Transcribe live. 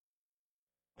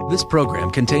This program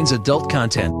contains adult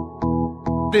content.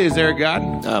 Is there a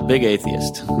God? Big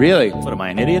atheist. Really? What, am I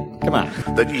an idiot? Come on.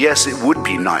 That yes, it would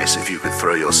be nice if you could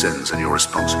throw your sins and your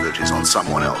responsibilities on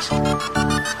someone else.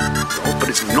 But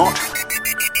it's not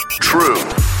true.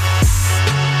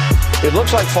 It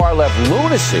looks like far-left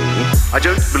lunacy. I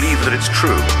don't believe that it's true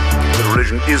that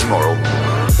religion is moral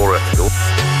or ethical.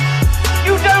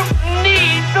 You don't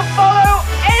need to follow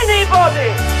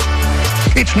anybody!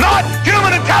 It's not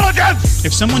human intelligence!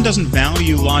 If someone doesn't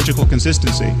value logical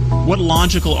consistency, what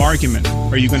logical argument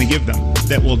are you going to give them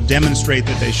that will demonstrate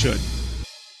that they should?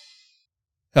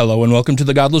 Hello and welcome to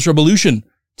the Godless Revolution.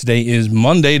 Today is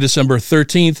Monday, December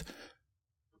 13th.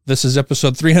 This is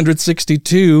episode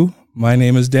 362. My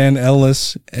name is Dan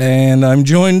Ellis, and I'm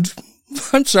joined...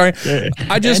 I'm sorry.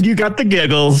 And you got the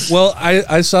giggles. Well,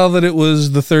 I saw that it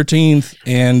was the 13th,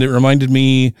 and it reminded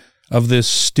me of this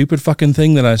stupid fucking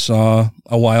thing that I saw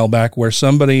a while back where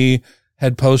somebody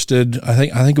had posted, I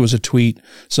think it was a tweet,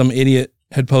 some idiot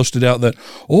had posted out that,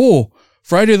 oh,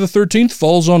 Friday the 13th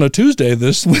falls on a Tuesday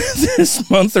this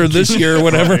month or this year or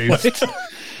whatever. There's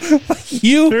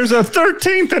a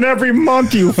 13th in every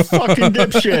month, you fucking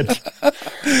dipshit.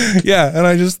 Yeah,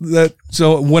 and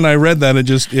so when I read that,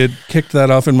 it kicked that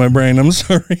off in my brain. I'm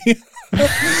sorry.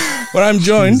 But I'm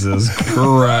joined. Jesus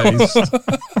Christ.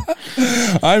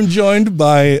 I'm joined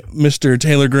by Mr.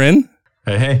 Taylor Grin.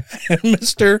 Hey. And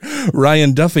Mr.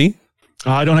 Ryan Duffy.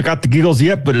 I don't got the giggles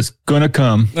yet, but it's gonna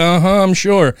come. I'm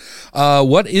sure.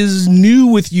 What is new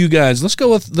with you guys? Let's go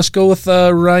with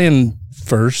Ryan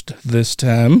first this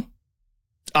time.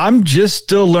 I'm just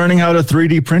still learning how to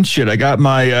 3D print shit. I got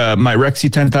my my Rexy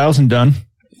 10,000 done.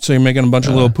 So you're making a bunch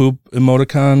of little poop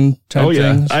emoticon type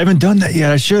things? I haven't done that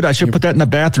yet. I should put that in the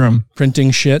bathroom. Printing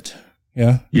shit.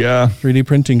 Yeah. 3D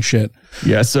printing shit.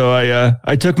 Yeah. So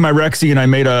I took my Rexy and I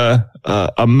made a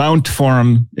mount for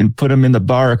him and put him in the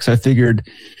bar because I figured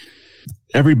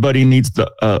everybody needs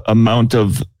a mount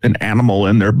of an animal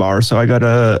in their bar. So I got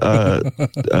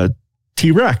a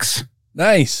T-Rex.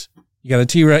 Nice. You got a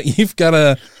T-Rex. You've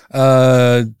got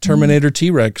a Terminator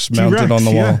T-Rex mounted on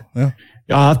the wall. Yeah.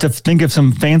 I'll have to think of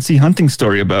some fancy hunting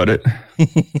story about it.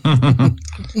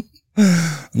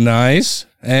 Nice.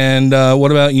 And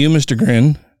what about you, Mr.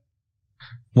 Grin?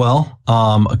 Well,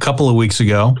 a couple of weeks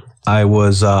ago, I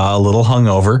was a little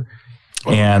hungover,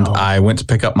 and I went to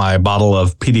pick up my bottle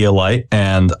of Pedialyte,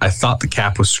 and I thought the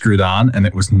cap was screwed on, and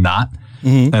it was not.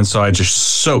 Mm-hmm. And so I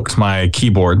just soaked my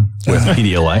keyboard with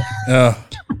Pedialyte.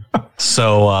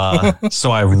 So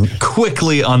I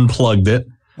quickly unplugged it.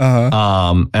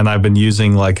 And I've been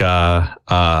using like a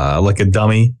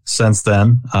dummy since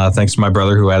then, thanks to my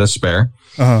brother who had a spare.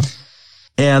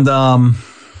 And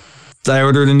I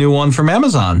ordered a new one from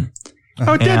Amazon.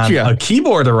 Oh, did you? A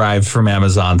keyboard arrived from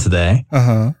Amazon today.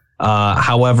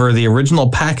 However, the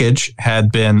original package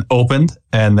had been opened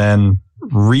and then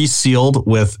resealed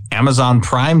with Amazon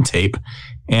Prime tape,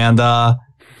 and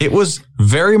it was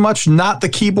very much not the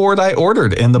keyboard I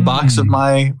ordered in the box of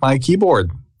my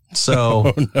keyboard.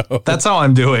 So That's how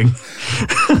I'm doing.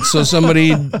 So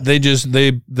somebody, they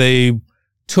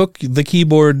took the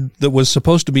keyboard that was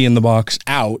supposed to be in the box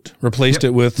out, replaced it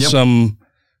with some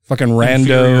fucking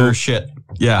rando shit.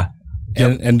 Yeah.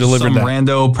 And delivered some that.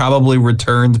 Rando, probably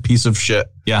returned piece of shit.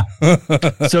 Yeah.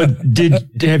 So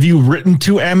have you written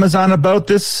to Amazon about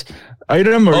this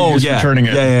item, or are you just returning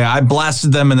it? Yeah. I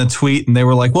blasted them in a tweet, and they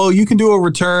were like, well, you can do a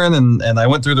return. And I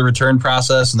went through the return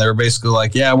process, and they were basically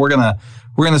like, yeah, we're going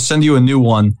to send you a new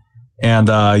one,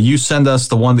 and you send us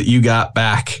the one that you got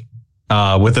back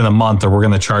within a month, or we're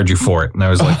going to charge you for it. And I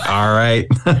was like, all right.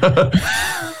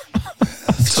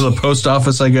 To the post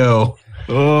office I go.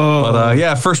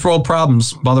 But first world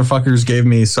problems. Motherfuckers gave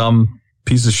me some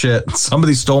piece of shit.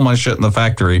 Somebody stole my shit in the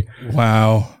factory.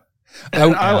 Wow.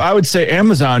 I would say,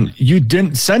 Amazon, you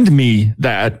didn't send me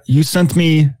that. You sent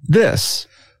me this.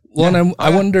 Well, and I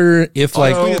wonder if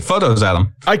I tweeted photos at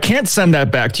them. I can't send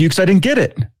that back to you because I didn't get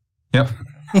it. Yep.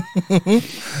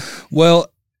 Well,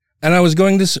 and what I was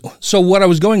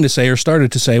going to say or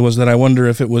started to say was that I wonder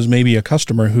if it was maybe a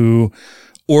customer who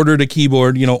ordered a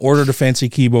keyboard, ordered a fancy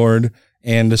keyboard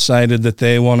and decided that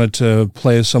they wanted to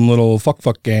play some little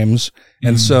fuck games.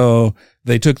 And so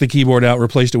they took the keyboard out,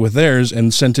 replaced it with theirs,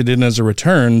 and sent it in as a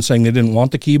return saying they didn't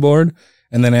want the keyboard.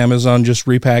 And then Amazon just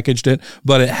repackaged it.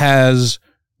 But it has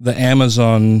the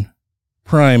Amazon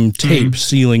Prime tape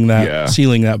sealing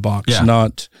that box,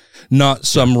 not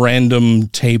some random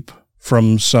tape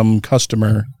from some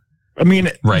customer. I mean,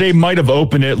 they might have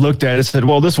opened it, looked at it, said,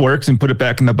 well, this works, and put it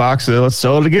back in the box. So let's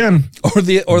sell it again.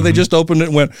 Or they just opened it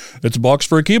and went, it's a box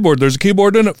for a keyboard. There's a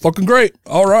keyboard in it. Fucking great.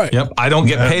 All right. Yep. I don't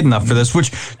get paid enough for this,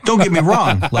 which don't get me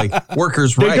wrong. Like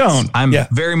workers' rights. Don't. I'm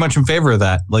very much in favor of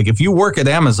that. Like if you work at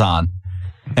Amazon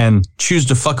and choose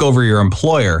to fuck over your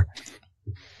employer,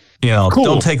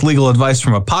 don't take legal advice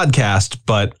from a podcast,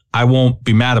 but I won't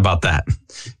be mad about that.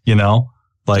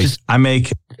 Like I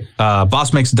make,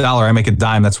 boss makes $1, I make a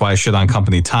dime. That's why I shit on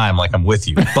company time. Like I'm with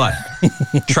you, but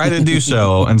try to do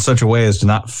so in such a way as to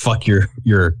not fuck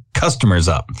your customers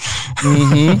up.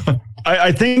 Mm-hmm.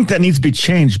 I think that needs to be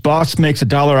changed. Boss makes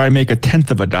 $1, I make 1/10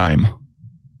 of a dime.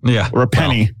 Yeah. Or a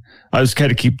penny. I just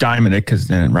kind of keep dime in it because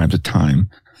then it rhymes with time.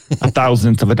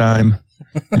 1,000th of a dime.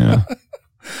 Yeah.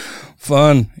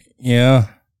 Fun. Yeah.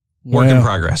 Work in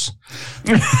progress.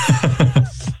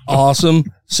 Awesome.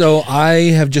 So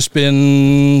I have just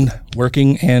been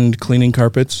working and cleaning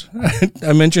carpets.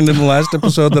 I mentioned in the last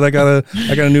episode that I got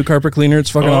a new carpet cleaner.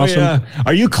 It's fucking awesome. Yeah.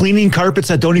 Are you cleaning carpets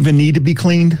that don't even need to be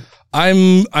cleaned?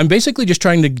 I'm basically just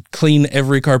trying to clean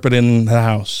every carpet in the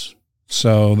house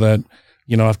so that,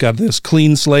 I've got this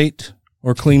clean slate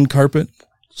or clean carpet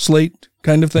slate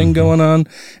kind of thing going on.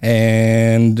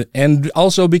 And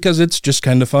also because it's just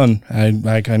kind of fun.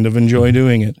 I kind of enjoy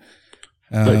doing it.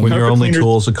 When your only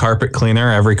tool is a carpet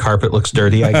cleaner, every carpet looks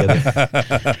dirty. I get it.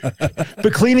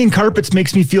 But cleaning carpets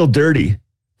makes me feel dirty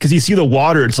because you see the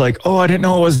water. It's like, oh, I didn't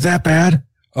know it was that bad.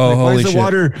 Oh, like, holy why is the shit.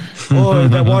 Water? Oh,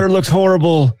 that water looks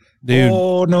horrible. Dude.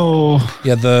 Oh no.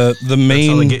 Yeah, the main. That's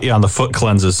how they get you on the foot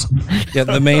cleanses. Yeah,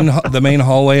 the main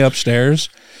hallway upstairs,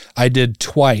 I did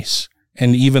twice.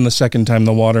 And even the second time,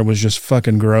 the water was just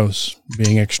fucking gross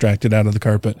being extracted out of the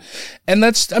carpet. And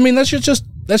that's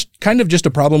kind of just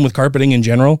a problem with carpeting in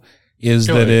general is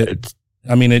that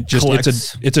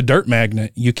it's a dirt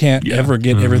magnet. You can't ever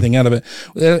get everything out of it.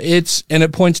 And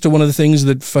it points to one of the things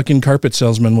that fucking carpet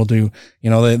salesmen will do.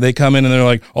 They come in and they're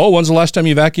like, oh, when's the last time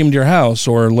you vacuumed your house?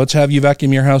 Or let's have you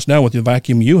vacuum your house now with the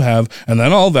vacuum you have. And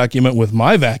then I'll vacuum it with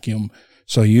my vacuum.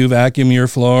 So you vacuum your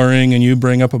flooring and you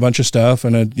bring up a bunch of stuff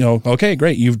and okay,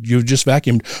 great. You've just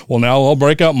vacuumed. Well, now I'll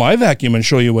break out my vacuum and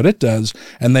show you what it does.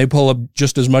 And they pull up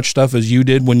just as much stuff as you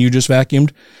did when you just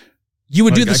vacuumed. You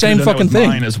would do the same fucking thing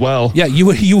mine as well. Yeah.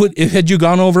 You would, had you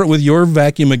gone over it with your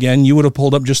vacuum again, you would have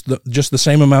pulled up just the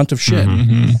same amount of shit.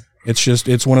 Mm-hmm.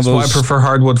 It's one of those. That's why I prefer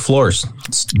hardwood floors.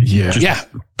 It's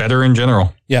better in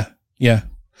general. Yeah.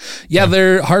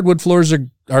 Their hardwood floors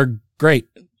are great.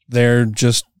 They're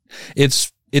just,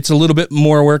 it's a little bit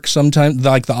more work sometimes.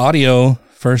 Like the audio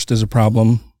first is a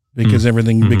problem because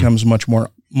everything becomes much more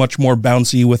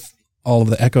bouncy with all of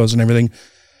the echoes and everything.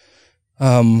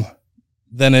 Then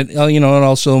it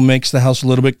also makes the house a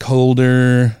little bit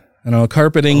colder.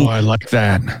 Carpeting. Oh, I like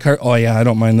that. I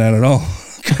don't mind that at all.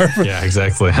 Yeah,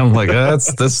 exactly. I'm like,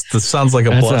 this sounds like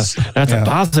a plus. That's a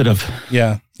positive.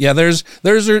 Yeah. Yeah. There's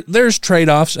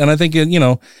trade-offs. And I think,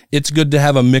 it's good to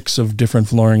have a mix of different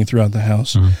flooring throughout the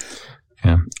house.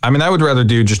 Yeah. I mean, I would rather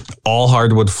do just all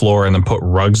hardwood floor and then put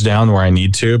rugs down where I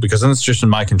need to, because then it's just in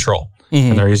my control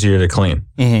and they're easier to clean.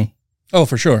 Mm-hmm. Oh,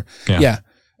 for sure. Yeah.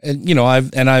 And,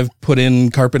 I've put in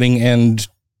carpeting and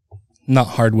not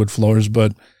hardwood floors,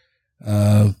 but,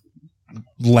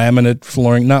 laminate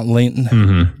flooring, not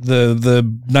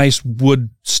the nice wood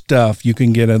stuff you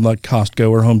can get at like Costco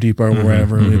or Home Depot or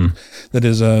wherever. That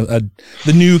is the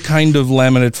new kind of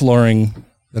laminate flooring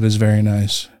that is very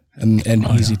nice and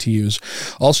easy to use.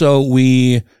 Also,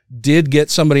 we did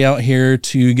get somebody out here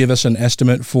to give us an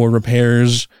estimate for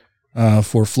repairs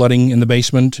for flooding in the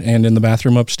basement and in the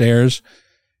bathroom upstairs.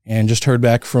 And just heard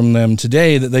back from them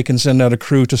today that they can send out a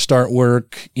crew to start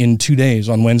work in 2 days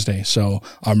on Wednesday. So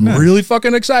I'm really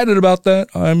fucking excited about that.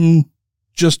 I'm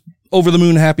just over the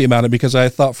moon happy about it because I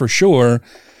thought for sure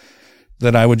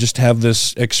that I would just have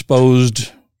this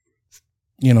exposed,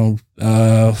 concrete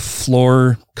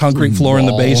floor in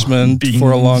the basement for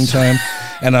a long time.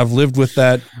 And I've lived with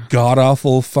that god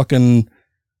awful fucking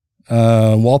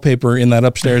wallpaper in that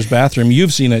upstairs bathroom.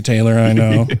 You've seen it, Taylor. I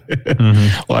know.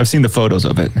 Well, I've seen the photos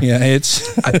of it. Yeah,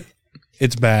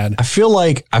 it's bad. I feel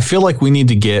like we need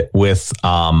to get with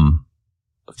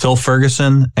Phil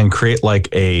Ferguson and create like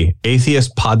a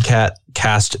atheist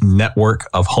podcast network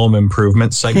of home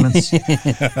improvement segments.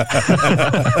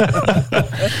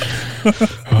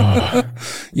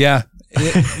 Yeah,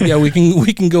 we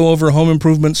can go over home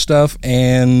improvement stuff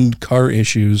and car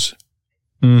issues.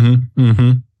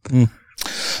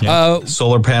 Yeah.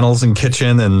 Solar panels in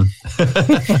kitchen and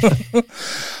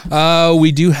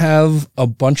we do have a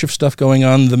bunch of stuff going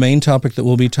on. The main topic that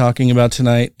we'll be talking about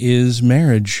tonight is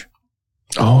marriage.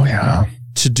 Oh yeah.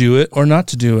 To do it or not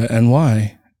to do it and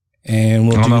why.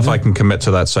 And I don't know if I can commit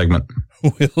to that segment.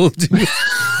 We'll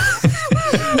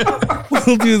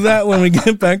do that when we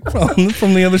get back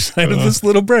from the other side of this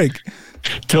little break.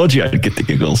 Told you I'd get the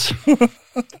giggles.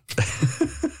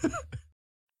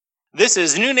 This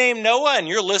is New Name Noah, and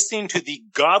you're listening to the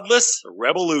Godless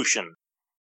Revolution.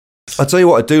 I'll tell you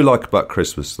what I do like about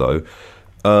Christmas, though.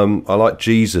 I like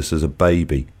Jesus as a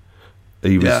baby.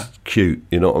 He was cute,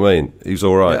 you know what I mean? He's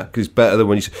all right. He's better than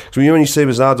when you see him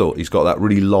as an adult, he's got that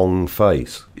really long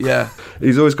face. Yeah.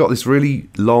 He's always got this really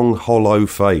long, hollow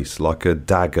face, like a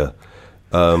dagger,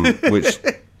 which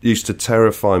used to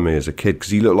terrify me as a kid because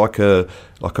he looked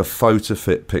like a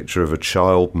photo-fit picture of a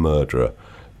child murderer.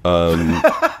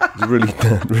 It's a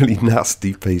really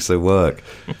nasty piece of work.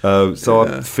 So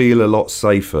I feel a lot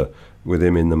safer with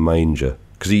him in the manger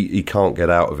because he can't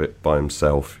get out of it by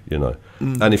himself, you know.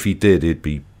 And if he did, he'd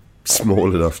be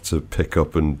small enough to pick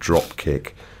up and drop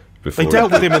kick. They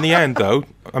dealt with him in the end, though.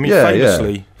 I mean,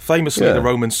 famously, the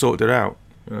Romans sorted it out.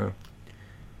 Yeah.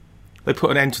 They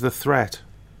put an end to the threat.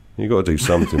 You got to do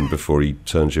something before he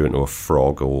turns you into a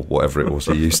frog or whatever it was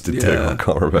he used to do. I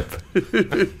can't remember.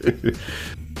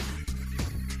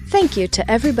 Thank you to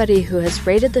everybody who has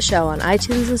rated the show on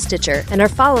iTunes and Stitcher and are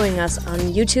following us on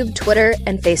YouTube, Twitter,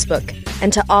 and Facebook.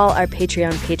 And to all our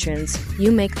Patreon patrons,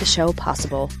 you make the show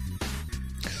possible.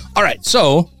 All right,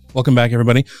 so welcome back,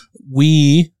 everybody.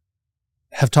 We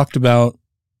have talked about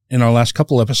in our last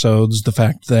couple episodes the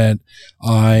fact that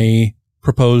I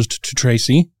proposed to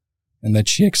Tracy and that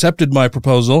she accepted my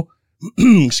proposal.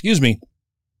 Excuse me.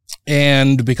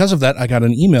 And because of that, I got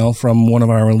an email from one of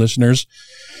our listeners,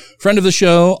 friend of the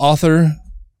show, author,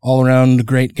 all-around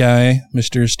great guy,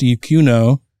 Mr. Steve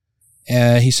Cuno.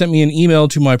 He sent me an email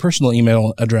to my personal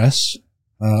email address.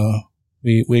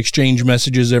 We exchange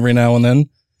messages every now and then.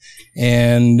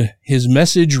 And his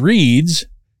message reads,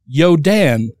 "Yo,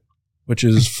 Dan," which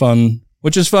is fun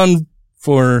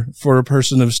for a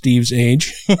person of Steve's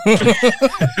age.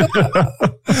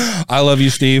 I love you,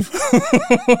 Steve.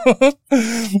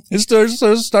 It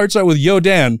starts out with, "Yo,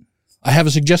 Dan, I have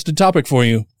a suggested topic for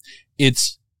you.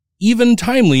 It's even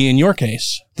timely in your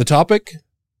case. The topic,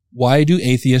 why do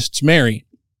atheists marry?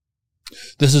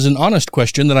 This is an honest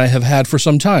question that I have had for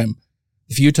some time.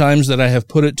 The few times that I have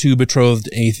put it to betrothed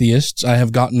atheists, I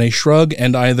have gotten a shrug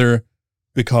and either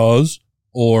because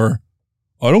or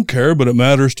I don't care, but it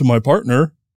matters to my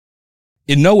partner.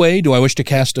 In no way do I wish to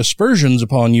cast aspersions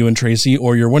upon you and Tracy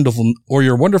or your wonderful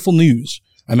news.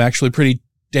 I'm actually pretty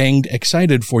danged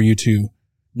excited for you two.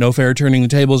 No fair turning the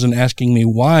tables and asking me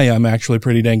why I'm actually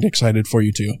pretty danged excited for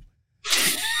you two.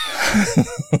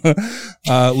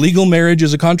 Legal marriage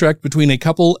is a contract between a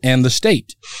couple and the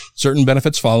state. Certain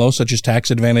benefits follow, such as tax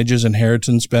advantages,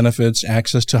 inheritance benefits,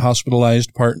 access to a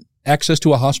hospitalized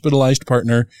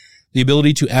partner, the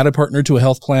ability to add a partner to a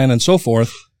health plan, and so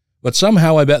forth. But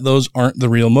somehow I bet those aren't the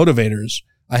real motivators.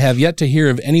 I have yet to hear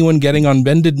of anyone getting on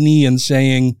bended knee and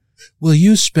saying, "Will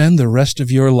you spend the rest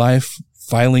of your life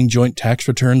filing joint tax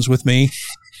returns with me?"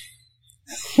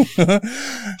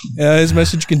 His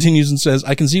message continues and says,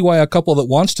 "I can see why a couple that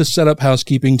wants to set up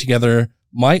housekeeping together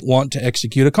might want to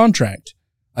execute a contract.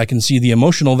 I can see the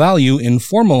emotional value in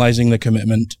formalizing the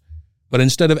commitment, but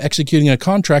instead of executing a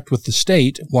contract with the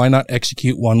state, why not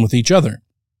execute one with each other?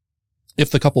 If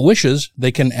the couple wishes,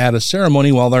 they can add a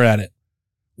ceremony while they're at it.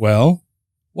 Well,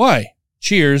 why?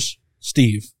 Cheers,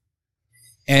 Steve."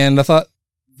 And I thought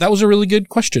that was a really good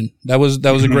question. That was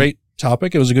a great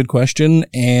topic. It was a good question,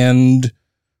 and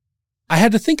I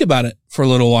had to think about it for a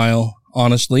little while,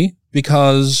 honestly,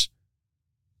 because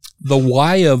the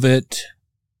why of it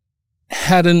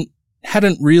hadn't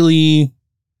really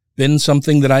been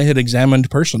something that I had examined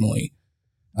personally.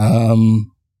 I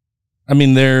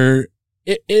mean,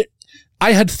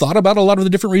 I had thought about a lot of the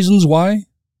different reasons why,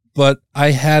 but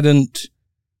I hadn't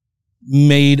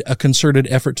made a concerted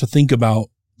effort to think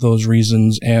about those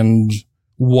reasons and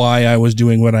why I was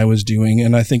doing what I was doing.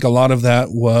 And I think a lot of that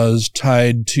was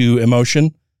tied to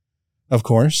emotion, of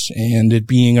course, and it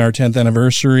being our 10th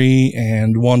anniversary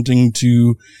and wanting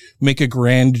to make a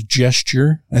grand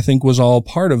gesture, I think was all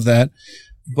part of that.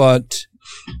 But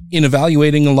in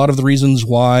evaluating a lot of the reasons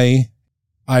why,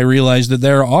 I realized that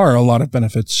there are a lot of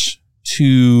benefits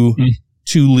to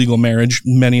legal marriage,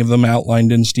 many of them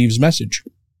outlined in Steve's message.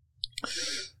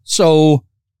 So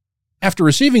after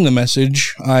receiving the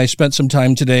message, I spent some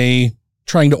time today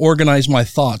trying to organize my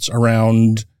thoughts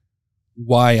around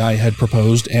why I had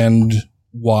proposed and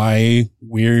why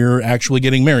we're actually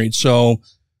getting married. So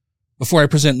before I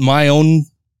present my own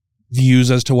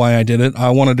views as to why I did it. I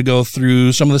wanted to go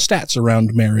through some of the stats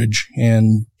around marriage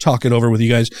and talk it over with you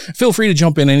guys. Feel free to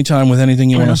jump in anytime with anything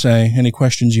you want to say, any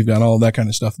questions you've got, all that kind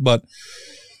of stuff. But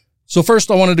so first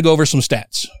I wanted to go over some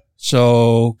stats.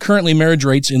 So currently marriage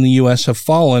rates in the U.S. have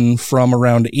fallen from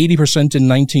around 80% in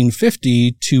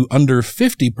 1950 to under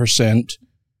 50%,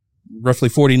 roughly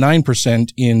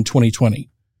 49% in 2020.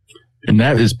 And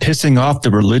that is pissing off the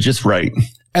religious right.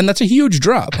 And that's a huge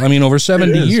drop. I mean, over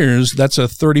 70 years, that's a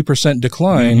 30%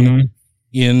 decline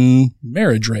in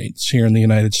marriage rates here in the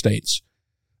United States.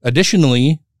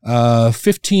 Additionally,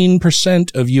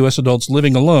 15% of U.S. adults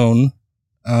living alone,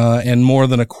 and more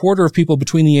than a quarter of people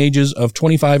between the ages of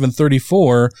 25 and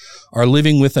 34 are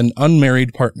living with an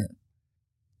unmarried partner.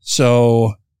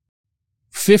 So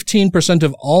 15%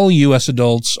 of all U.S.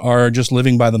 adults are just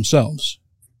living by themselves.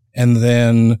 And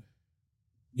then,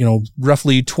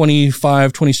 roughly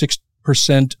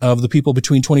 26% of the people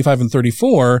between 25 and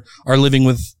 34 are living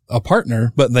with a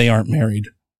partner, but they aren't married.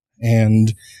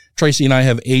 And Tracy and I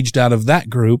have aged out of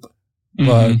that group,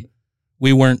 but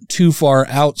we weren't too far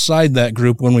outside that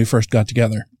group when we first got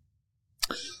together.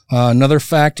 Another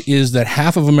fact is that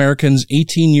half of Americans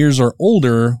 18 years or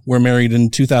older were married in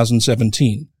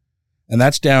 2017. And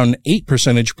that's down 8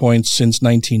 percentage points since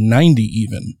 1990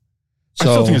 even. I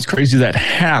still think it's crazy that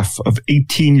half of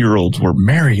 18-year-olds were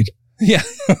married. Yeah.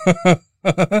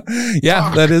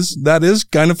 Yeah, that is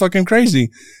kind of fucking crazy.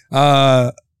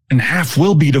 And half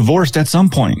will be divorced at some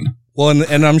point. Well,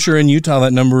 and I'm sure in Utah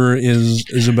that number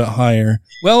is a bit higher.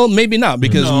 Well, maybe not,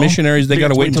 because missionaries, they got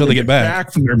to wait until they get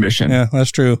back from their mission. Yeah,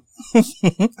 that's true.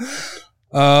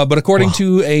 But according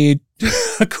to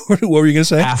what were you going to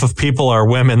say? Half of people are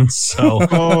women, so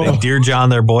they Dear John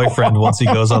their boyfriend once he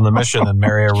goes on the mission and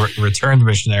marry a returned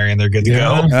missionary, and they're good to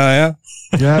go. Yeah,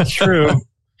 that's true.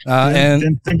 And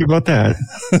didn't think about that.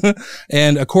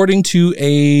 And according to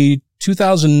a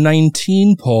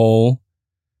 2019 poll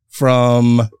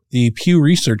from the Pew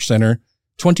Research Center,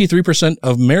 23%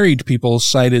 of married people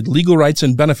cited legal rights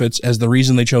and benefits as the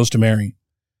reason they chose to marry.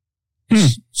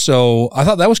 So I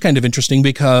thought that was kind of interesting,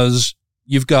 because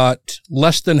you've got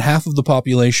less than half of the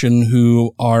population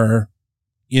who are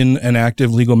in an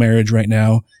active legal marriage right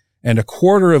now, and a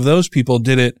quarter of those people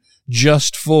did it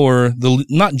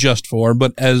not just for,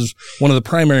 but as one of the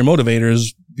primary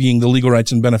motivators being the legal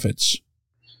rights and benefits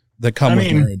that come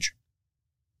with marriage.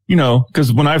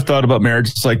 Because when I've thought about marriage,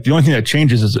 it's like the only thing that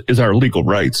changes is our legal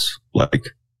rights. Like,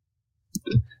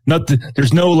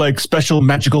 there's no like special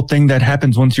magical thing that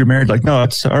happens once you're married. Like, no,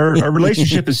 it's our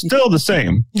relationship is still the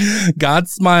same. God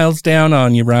smiles down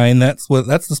on you, Ryan. That's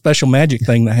the special magic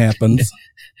thing that happens.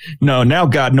 No, now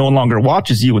God no longer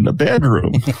watches you in the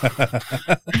bedroom.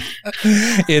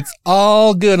 It's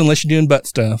all good unless you're doing butt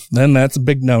stuff. Then that's a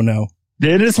big no-no.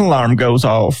 Then his alarm goes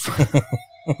off.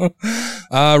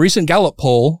 Recent Gallup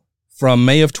poll from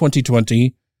May of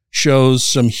 2020 shows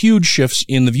some huge shifts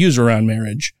in the views around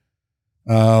marriage.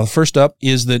 First up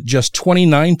is that just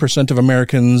 29% of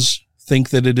Americans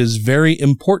think that it is very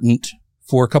important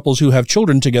for couples who have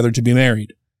children together to be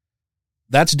married.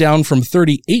 That's down from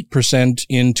 38%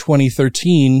 in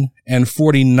 2013 and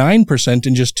 49%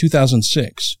 in just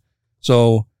 2006.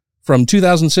 So from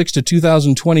 2006 to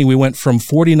 2020, we went from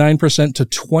 49% to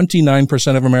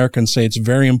 29% of Americans say it's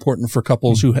very important for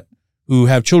couples who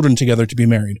have children together to be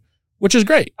married, which is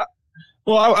great.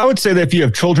 Well, I would say that if you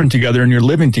have children together and you're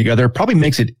living together, it probably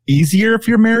makes it easier if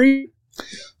you're married.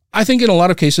 I think in a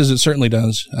lot of cases it certainly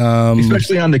does.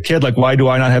 Especially on the kid, like, why do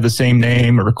I not have the same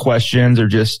name, or questions, or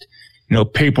just,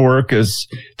 paperwork as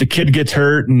the kid gets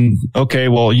hurt and, okay,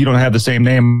 well, you don't have the same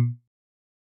name.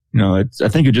 I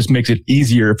think it just makes it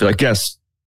easier if, I guess,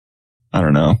 I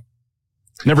don't know.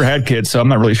 Never had kids, so I'm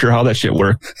not really sure how that shit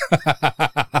works.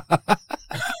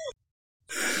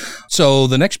 So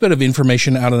the next bit of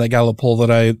information out of that Gallup poll that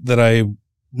I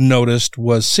noticed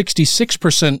was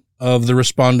 66% of the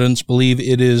respondents believe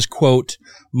it is, quote,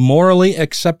 morally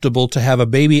acceptable to have a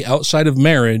baby outside of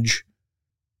marriage,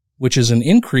 which is an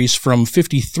increase from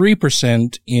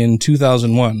 53% in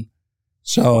 2001.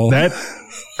 So that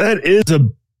is a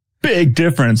big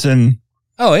difference. And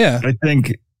oh yeah, I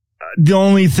think the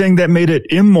only thing that made it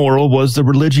immoral was the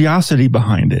religiosity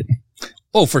behind it.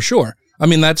 Oh, for sure. I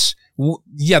mean,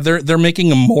 they're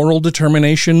making a moral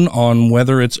determination on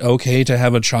whether it's okay to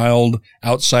have a child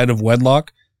outside of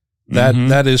wedlock.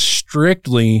 That is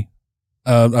strictly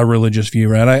a religious view,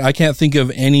 right? I can't think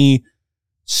of any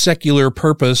secular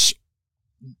purpose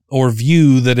or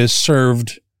view that is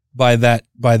served by that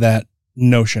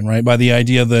notion, right? By the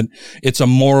idea that it's a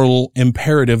moral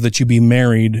imperative that you be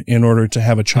married in order to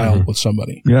have a child with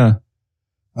somebody. Yeah.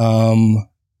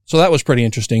 So that was pretty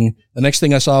interesting. The next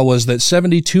thing I saw was that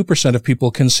 72% of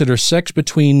people consider sex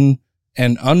between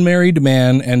an unmarried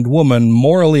man and woman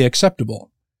morally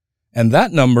acceptable. And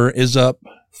that number is up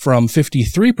from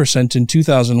 53% in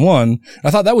 2001.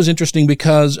 I thought that was interesting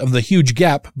because of the huge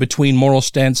gap between moral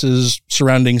stances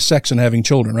surrounding sex and having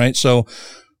children, right? So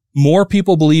more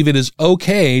people believe it is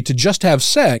okay to just have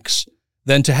sex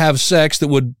than to have sex that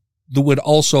would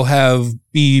also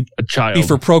be a child, be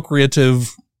for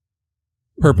procreative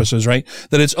purposes, right?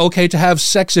 That it's okay to have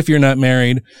sex if you're not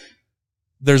married.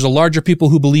 There's a larger people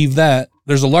who believe that.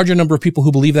 There's a larger number of people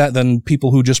who believe that than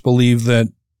people who just believe that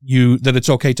it's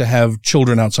okay to have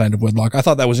children outside of wedlock. I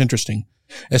thought that was interesting,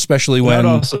 especially when,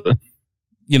 a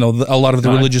lot of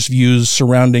the religious views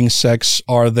surrounding sex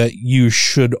are that you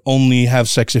should only have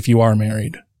sex if you are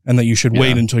married and that you should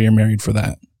wait until you're married for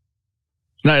that.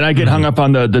 And I get hung up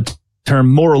on the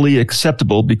term morally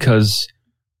acceptable because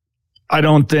I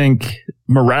don't think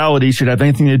morality should have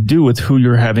anything to do with who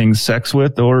you're having sex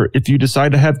with or if you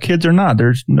decide to have kids or not.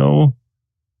 There's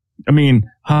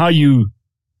how you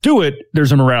do it,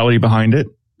 there's a morality behind it.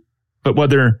 But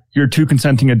whether you're two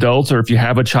consenting adults or if you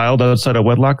have a child outside of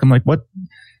wedlock, I'm like, what?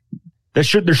 There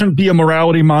shouldn't be a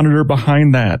morality monitor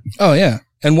behind that. Oh, yeah.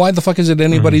 And why the fuck is it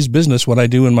anybody's business what I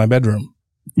do in my bedroom?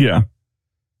 Yeah.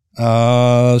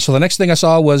 So the next thing I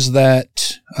saw was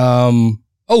that,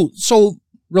 so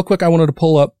real quick, I wanted to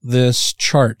pull up this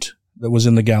chart that was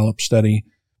in the Gallup study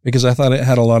because I thought it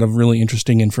had a lot of really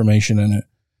interesting information in it.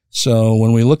 So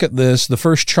when we look at this, the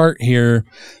first chart here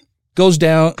goes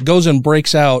and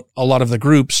breaks out a lot of the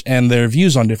groups and their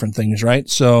views on different things, right?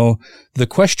 So the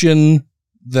question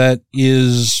that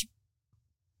is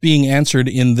being answered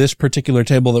in this particular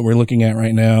table that we're looking at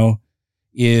right now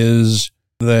is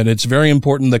that it's very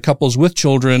important that couples with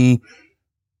children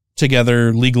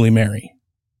together legally marry.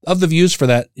 Of the views for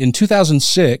that, in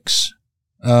 2006,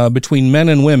 between men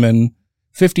and women,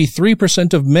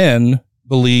 53% of men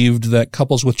believed that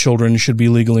couples with children should be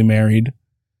legally married.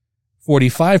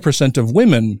 45% of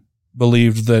women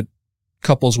believed that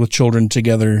couples with children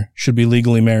together should be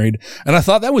legally married. And I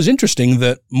thought that was interesting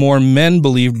that more men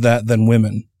believed that than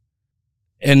women.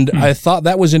 And I thought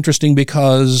that was interesting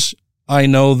because I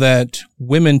know that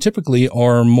women typically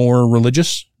are more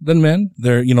religious than men.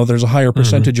 There's a higher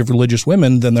percentage of religious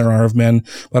women than there are of men.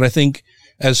 But I think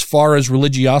as far as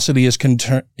religiosity is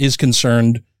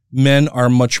concerned, men are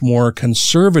much more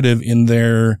conservative in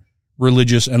their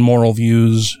religious and moral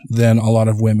views than a lot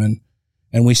of women.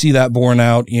 And we see that borne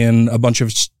out in a bunch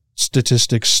of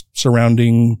statistics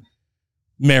surrounding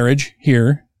marriage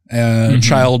here,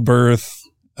 childbirth,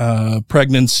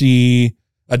 pregnancy,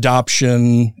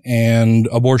 adoption, and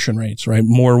abortion rates, right?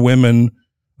 More women,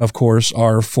 of course,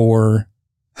 are for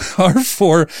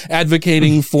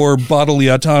advocating for bodily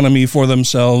autonomy for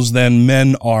themselves than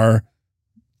men are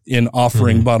in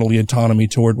offering bodily autonomy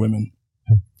toward women.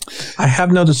 I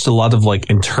have noticed a lot of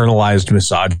internalized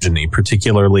misogyny,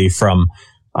 particularly from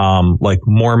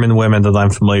Mormon women that I'm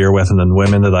familiar with, and then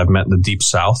women that I've met in the Deep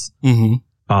South.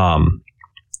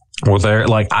 Or they're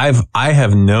I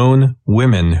have known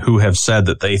women who have said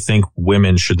that they think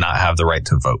women should not have the right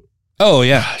to vote. Oh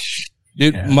yeah.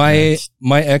 Dude, my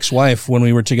ex-wife, when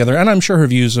we were together, and I'm sure her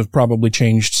views have probably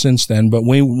changed since then, but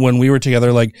when we were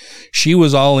together, she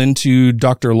was all into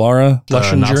Dr. Laura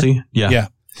Lushinger. Nazi? Yeah.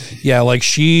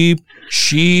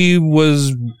 She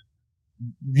was,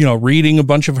 reading a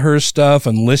bunch of her stuff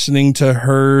and listening to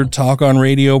her talk on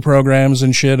radio programs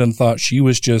and shit, and thought she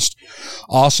was just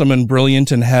awesome and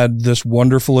brilliant and had this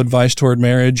wonderful advice toward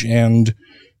marriage. And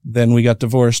then we got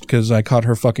divorced because I caught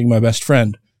her fucking my best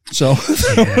friend. So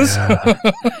that's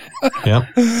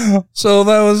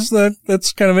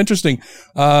kind of interesting.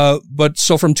 But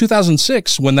so from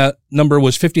 2006, when that number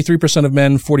was 53% of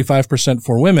men, 45%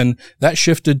 for women, that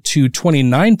shifted to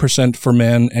 29% for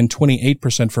men and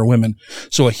 28% for women.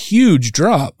 So a huge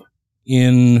drop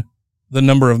in the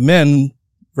number of men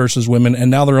versus women.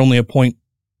 And now they're only a point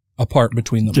apart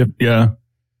between them. Yeah.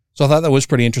 So I thought that was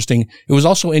pretty interesting. It was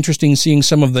also interesting seeing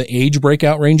some of the age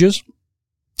breakout ranges.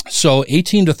 So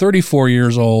 18 to 34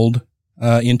 years old,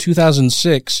 in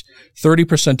 2006,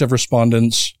 30% of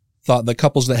respondents thought that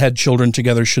couples that had children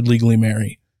together should legally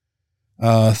marry.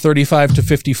 35 to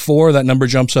 54, that number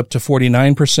jumps up to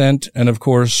 49%. And of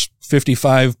course,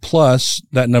 55 plus,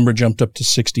 that number jumped up to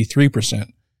 63%.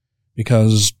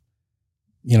 Because,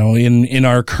 in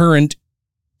our current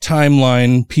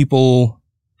timeline, people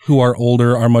who are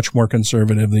older are much more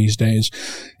conservative these days.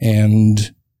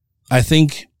 And I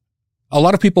think a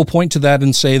lot of people point to that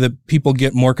and say that people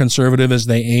get more conservative as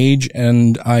they age,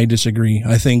 and I disagree.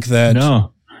 I think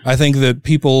that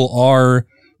people are,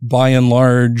 by and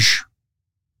large,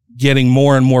 getting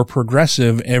more and more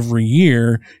progressive every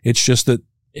year. It's just that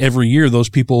every year those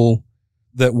people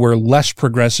that were less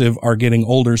progressive are getting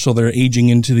older, so they're aging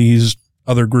into these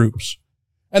other groups.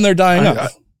 And they're dying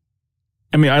off.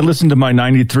 I mean, I listened to my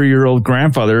 93-year-old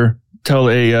grandfather tell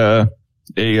a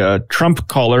Trump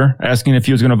caller asking if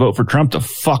he was going to vote for Trump to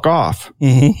fuck off.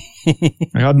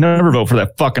 Mm-hmm. I'd never vote for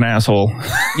that fucking asshole.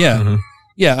 Yeah. Mm-hmm.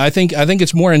 Yeah, I think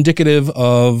it's more indicative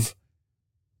of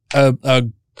a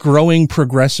growing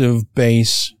progressive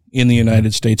base in the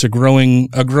United States, a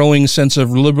growing sense of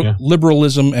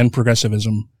liberalism and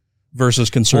progressivism versus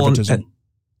conservatism. Well,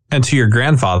 and to your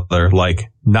grandfather,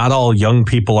 like, not all young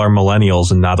people are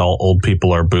millennials and not all old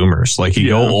people are boomers. Like, you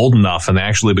go old enough and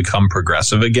actually become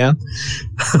progressive again.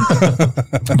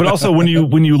 But also, when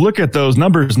you look at those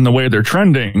numbers and the way they're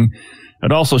trending,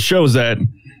 it also shows that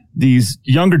these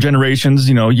younger generations,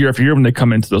 year after year, when they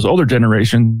come into those older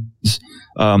generations,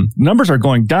 numbers are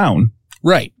going down.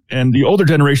 Right. And the older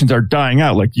generations are dying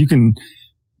out. Like, you could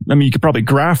probably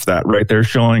graph that right there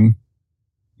showing,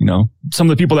 some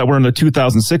of the people that were in the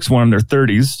 2006 one in their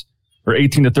 30s or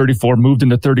 18 to 34 moved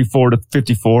into 34 to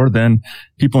 54. Then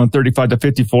people in 35 to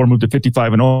 54 moved to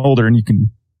 55 and older. And you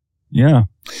can, Yeah.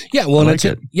 Well,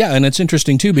 and it's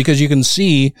interesting too, because you can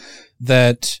see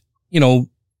that, in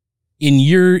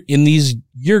these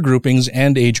year groupings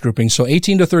and age groupings. So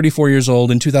 18 to 34 years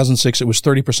old in 2006, it was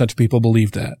 30% of people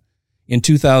believed that. In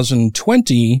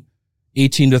 2020,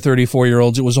 18 to 34 year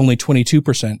olds, it was only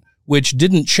 22%, which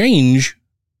didn't change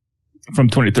from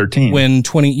 2013 when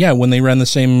they ran the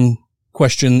same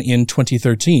question in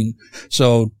 2013.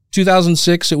 So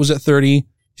 2006, it was at 30.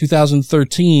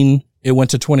 2013, it went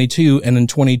to 22, and in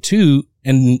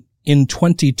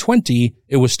 2020,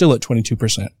 it was still at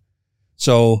 22%.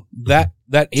 So that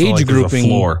age grouping,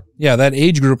 that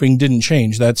age grouping didn't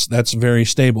change. That's very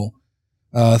stable.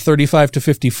 35 to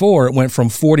 54, it went from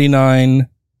 49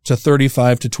 to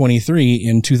 35 to 23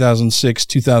 in 2006,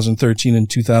 2013, and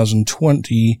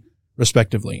 2020,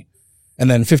 respectively. And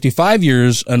then 55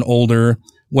 years and older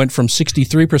went from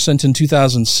 63% in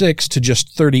 2006 to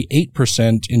just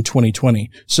 38% in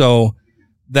 2020. So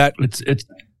that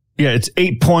it's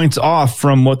 8 points off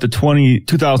from what the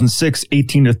 2006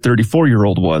 18 to 34 year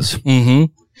old was.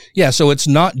 Mm-hmm. Yeah. So it's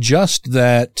not just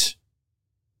that,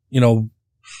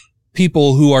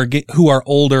 people who are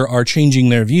older are changing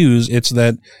their views. It's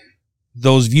that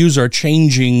those views are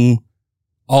changing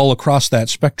all across that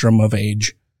spectrum of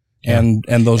age. And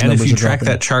those numbers are dropping. And if you track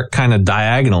that chart kind of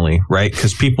diagonally, right?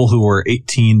 Because people who were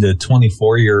 18 to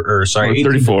 34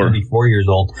 34 years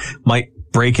old might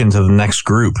break into the next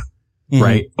group, mm-hmm.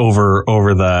 right?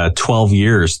 Over the 12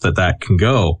 years that can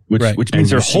go. Which means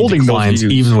they're holding those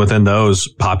views even within those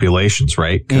populations,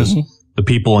 right? Because mm-hmm. the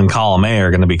people in column A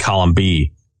are going to be column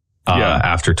B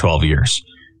after 12 years,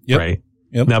 right?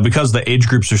 Yep. Now, because the age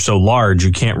groups are so large,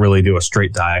 you can't really do a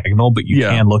straight diagonal, but you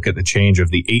can look at the change of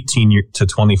the 18 to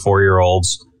 24 year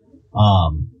olds,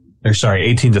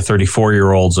 18 to 34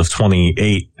 year olds of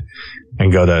 28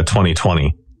 and go to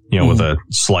 2020, mm-hmm. with a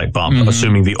slight bump, mm-hmm.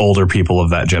 assuming the older people of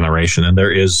that generation. And there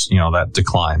is, that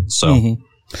decline. So, mm-hmm.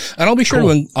 And I'll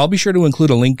be sure to include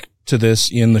a link to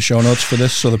this in the show notes for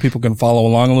this so that people can follow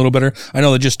along a little better. I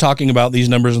know that just talking about these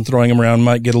numbers and throwing them around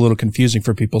might get a little confusing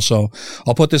for people. So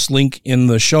I'll put this link in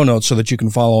the show notes so that you can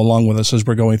follow along with us as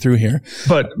we're going through here.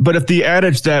 But if the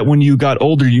adage that when you got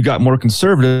older, you got more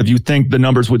conservative, you think the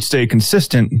numbers would stay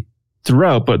consistent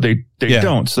throughout, but they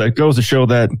don't. So that goes to show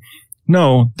that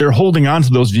no, they're holding on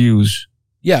to those views.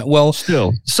 Yeah, well,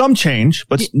 still some change,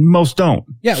 but most don't.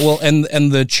 Yeah, well,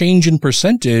 and the change in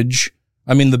percentage,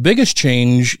 I mean, the biggest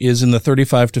change is in the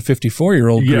 35 to 54 year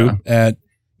old group at,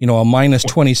 a minus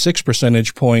 26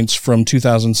 percentage points from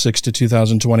 2006 to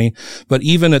 2020. But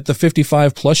even at the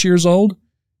 55 plus years old,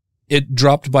 it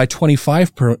dropped by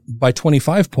 25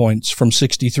 points from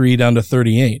 63 down to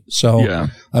 38. So,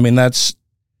 I mean, that's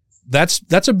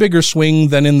a bigger swing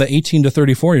than in the 18 to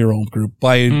 34 year old group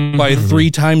by 3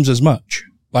 times as much,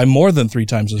 by more than 3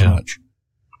 times as much.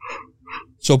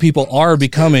 So people are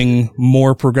becoming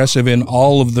more progressive in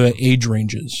all of the age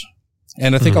ranges.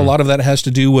 And I think a lot of that has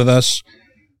to do with us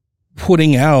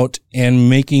putting out and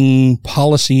making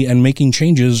policy and making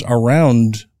changes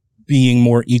around being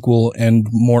more equal and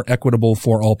more equitable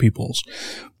for all peoples.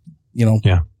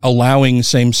 Allowing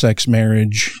same-sex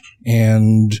marriage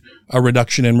and a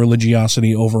reduction in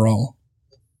religiosity overall.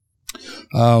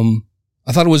 I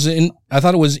thought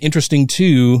it was interesting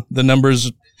too, the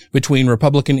numbers between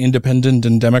Republican, Independent,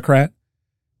 and Democrat,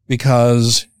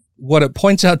 because what it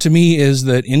points out to me is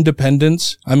that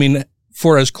independents, I mean,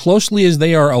 for as closely as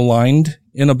they are aligned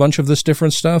in a bunch of this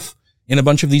different stuff, in a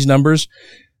bunch of these numbers,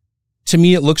 to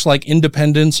me, it looks like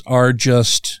independents are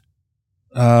just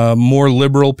more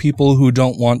liberal people who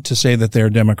don't want to say that they're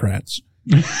Democrats.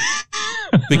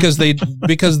 because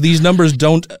these numbers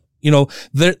don't,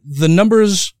 the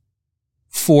numbers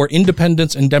for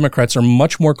independents and Democrats are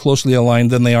much more closely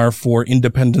aligned than they are for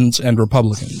independents and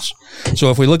Republicans.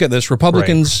 So if we look at this,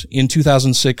 Republicans in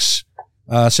 2006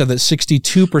 said that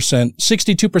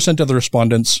 62% of the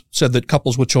respondents said that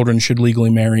couples with children should legally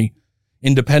marry.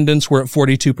 Independents were at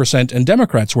 42% and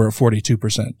Democrats were at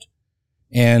 42%.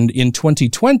 And in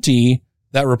 2020,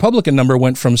 that Republican number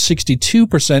went from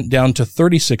 62% down to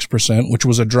 36%, which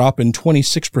was a drop in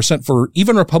 26% for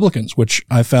even Republicans, which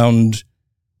I found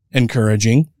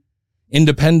encouraging.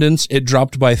 Independents, it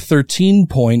dropped by 13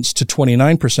 points to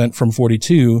 29% from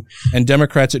 42, and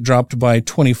Democrats, it dropped by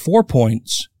 24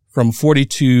 points from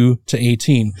 42 to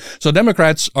 18. So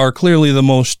Democrats are clearly the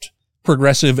most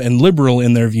progressive and liberal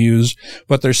in their views,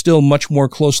 but they're still much more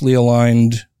closely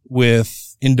aligned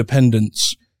with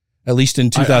independents, at least in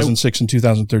 2006 and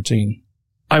 2013.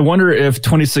 I wonder if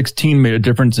 2016 made a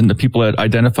difference in the people that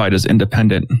identified as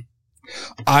independent.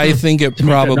 I think it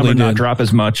probably did. Not drop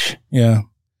as much. Yeah.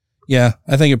 Yeah,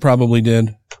 I think it probably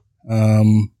did.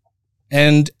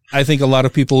 And I think a lot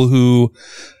of people who,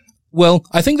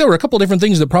 I think there were a couple different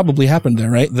things that probably happened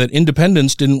there, right? That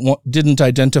independents didn't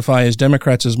identify as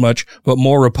Democrats as much, but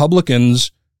more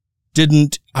Republicans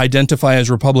didn't identify as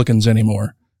Republicans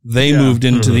anymore. They moved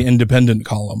into the independent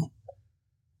column.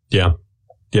 Yeah.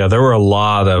 Yeah, there were a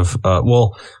lot of, a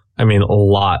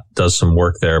lot does some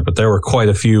work there, but there were quite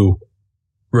a few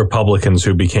Republicans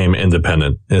who became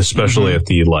independent, especially at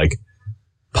the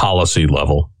policy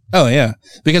level. Oh, yeah.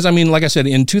 Because, like I said,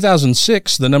 in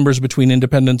 2006, the numbers between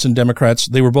independents and Democrats,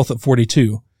 they were both at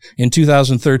 42. In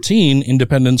 2013,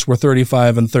 independents were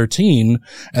 35 and 13.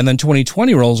 And then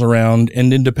 2020 rolls around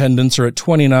and independents are at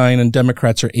 29 and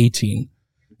Democrats are 18.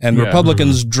 And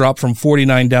Republicans drop from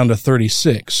 49 down to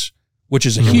 36, which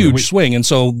is a huge swing. And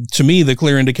so to me, the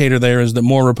clear indicator there is that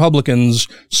more Republicans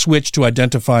switch to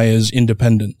identify as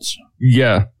independents.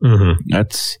 Yeah.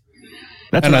 That's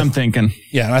what I'm thinking.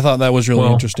 Yeah. And I thought that was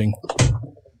really interesting.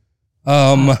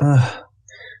 Okay.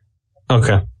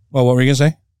 Well, what were you going to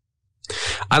say?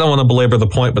 I don't want to belabor the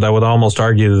point, but I would almost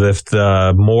argue that if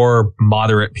the more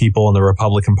moderate people in the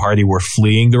Republican Party were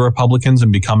fleeing the Republicans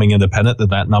and becoming independent,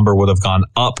 that number would have gone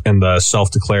up in the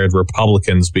self-declared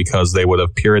Republicans because they would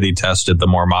have purity tested the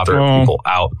more moderate people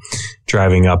out,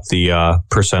 driving up the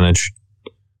percentage.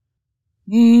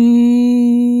 Yes.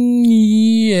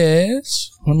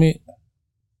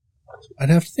 I'd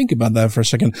have to think about that for a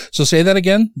second. So say that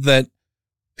again, that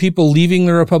people leaving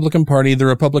the Republican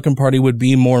Party would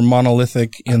be more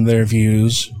monolithic in their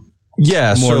views.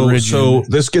 Yeah, so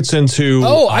this gets into...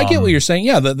 Oh, I get what you're saying.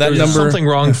 Yeah, that there's number... something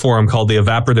wrong for them called the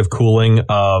evaporative cooling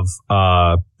of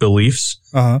beliefs.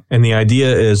 And the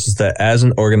idea is that as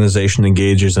an organization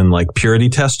engages in purity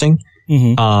testing,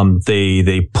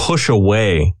 they push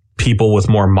away people with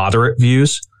more moderate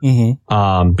views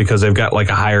because they've got a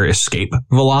higher escape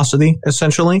velocity,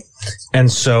 essentially.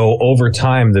 And so over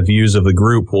time, the views of the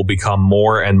group will become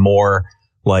more and more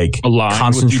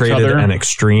concentrated and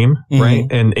extreme, right?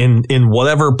 And in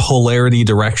whatever polarity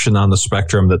direction on the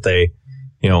spectrum that they,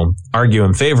 argue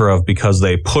in favor of, because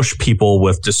they push people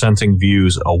with dissenting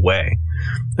views away.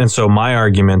 And so my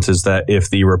argument is that if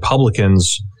the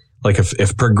Republicans,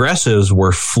 if progressives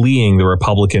were fleeing the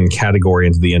Republican category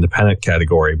into the independent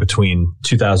category between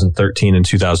 2013 and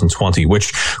 2020,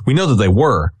 which we know that they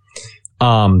were,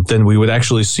 then we would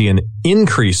actually see an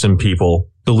increase in people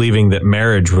believing that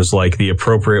marriage was the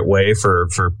appropriate way for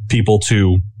people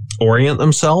to orient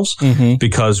themselves,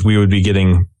 because we would be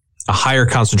getting a higher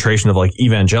concentration of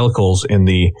evangelicals in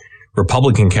the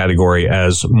Republican category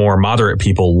as more moderate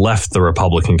people left the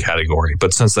Republican category.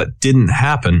 But since that didn't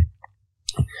happen,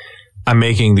 I'm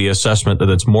making the assessment that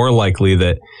it's more likely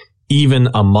that even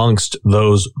amongst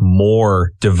those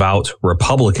more devout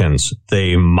Republicans,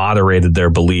 they moderated their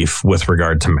belief with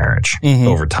regard to marriage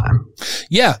over time.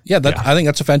 Yeah. I think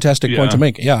that's a fantastic point to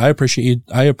make. Yeah, I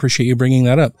appreciate you bringing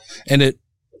that up. And it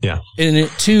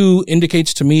too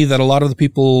indicates to me that a lot of the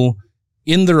people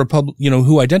in the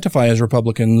who identify as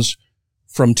Republicans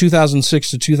from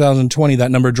 2006 to 2020,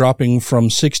 that number dropping from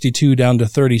 62 down to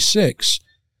 36,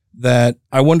 that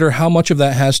I wonder how much of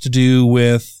that has to do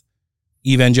with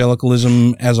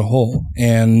evangelicalism as a whole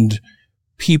and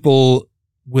people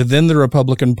within the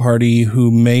Republican Party who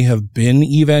may have been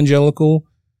evangelical,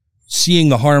 seeing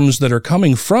the harms that are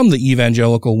coming from the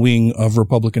evangelical wing of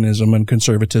Republicanism and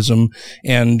conservatism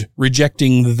and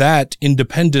rejecting that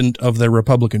independent of their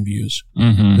Republican views.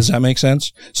 Does that make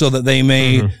sense? So that they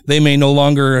may no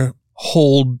longer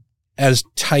hold as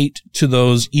tight to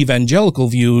those evangelical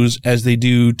views as they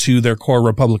do to their core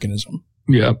republicanism.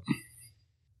 Yeah.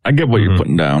 I get what you're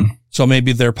putting down. So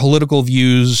maybe their political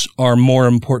views are more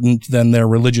important than their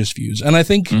religious views. And I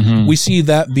think we see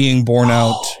that being borne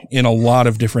out in a lot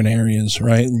of different areas,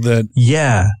 right?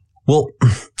 Yeah. Well,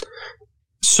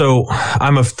 so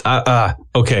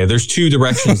okay, there's two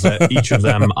directions that each of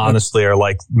them honestly are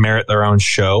like merit their own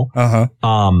show.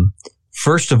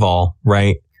 First of all,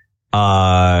 right?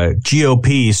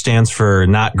 GOP stands for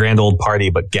not grand old party,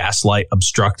 but gaslight,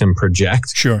 obstruct, and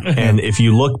project. Sure. And if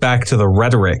you look back to the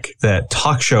rhetoric that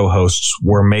talk show hosts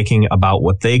were making about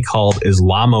what they called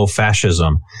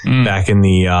Islamofascism back in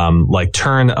the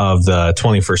turn of the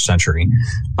 21st century,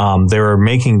 they were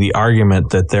making the argument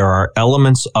that there are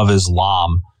elements of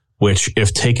Islam which,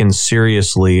 if taken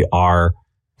seriously, are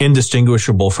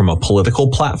indistinguishable from a political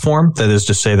platform. That is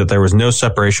to say that there was no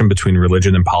separation between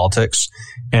religion and politics.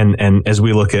 And as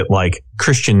we look at like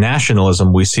Christian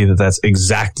nationalism, we see that that's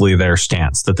exactly their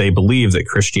stance, that they believe that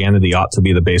Christianity ought to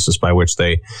be the basis by which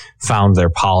they found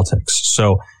their politics.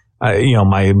 So,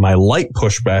 my light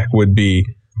pushback would be,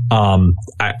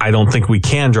 I don't think we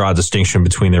can draw a distinction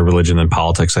between their religion and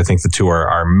politics. I think the two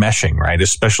are meshing, right?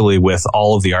 Especially with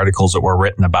all of the articles that were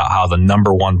written about how the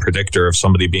number one predictor of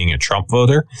somebody being a Trump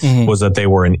voter was that they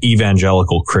were an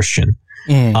evangelical Christian.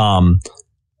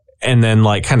 And then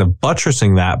like kind of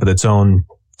buttressing that, but its own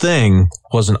thing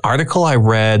was an article I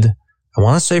read, I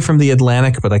want to say from The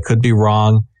Atlantic, but I could be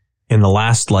wrong, in the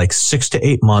last like 6 to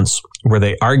 8 months, where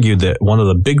they argued that one of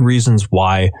the big reasons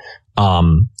why,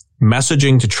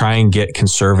 messaging to try and get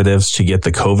conservatives to get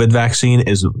the COVID vaccine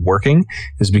isn't working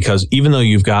is because even though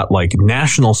you've got like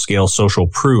national scale social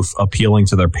proof appealing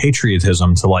to their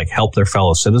patriotism to like help their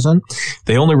fellow citizen,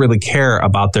 they only really care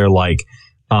about their like,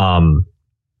 I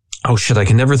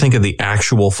can never think of the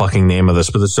actual fucking name of this,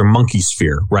 but it's their monkey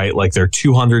sphere, right? Like they're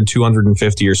 200,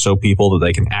 250 or so people that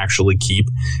they can actually keep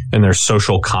in their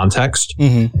social context.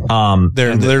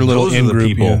 Their little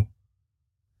in-group.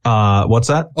 What's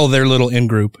that? Oh, their little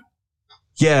in-group.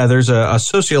 Yeah, there's a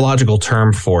sociological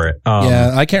term for it.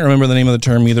 I can't remember the name of the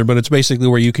term either, but it's basically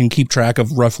where you can keep track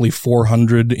of roughly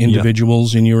 400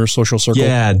 individuals in your social circle.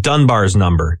 Yeah, Dunbar's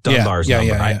number.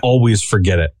 I always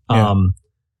forget it.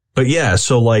 But yeah,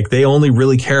 so like they only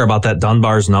really care about that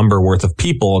Dunbar's number worth of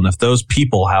people. And if those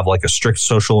people have like a strict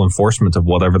social enforcement of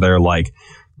whatever their like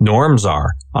norms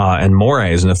are, and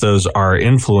mores, and if those are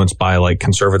influenced by like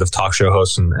conservative talk show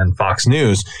hosts and Fox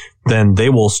News, then they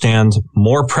will stand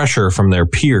more pressure from their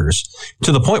peers,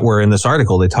 to the point where in this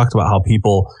article, they talked about how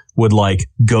people would like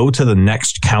go to the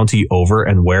next county over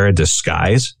and wear a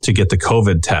disguise to get the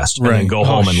COVID test and then go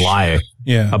home and lie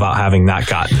about having not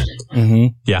gotten it.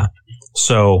 Yeah.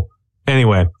 So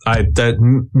anyway, that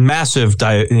massive,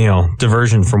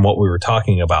 diversion from what we were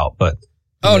talking about, but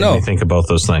me think about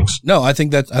those things. No, I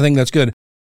think that's good.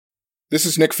 This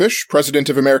is Nick Fish, president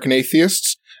of American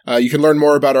Atheists. You can learn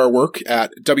more about our work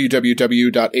at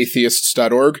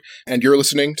www.atheists.org, and you're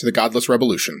listening to The Godless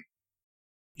Revolution.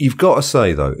 You've got to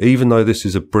say, though, even though this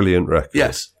is a brilliant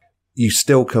record, you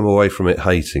still come away from it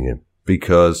hating him,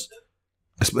 because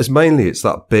it's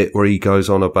that bit where he goes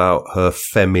on about her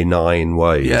feminine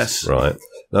ways, right?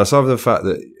 Now, aside from the fact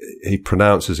that he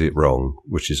pronounces it wrong,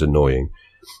 which is annoying,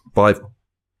 by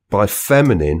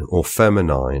feminine or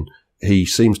feminine, he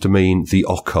seems to mean the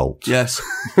occult. Yes.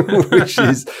 Which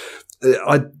is,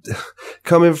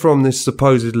 coming from this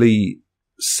supposedly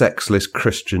sexless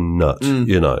Christian nut,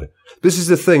 This is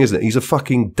the thing, isn't it? He's a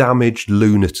fucking damaged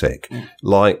lunatic.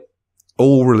 Like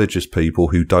all religious people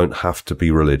who don't have to be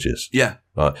religious. Yeah.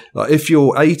 Right. Like if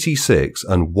you're 86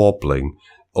 and wobbling,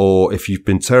 or if you've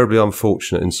been terribly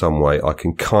unfortunate in some way, I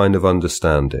can kind of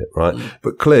understand it, right?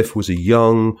 But Cliff was a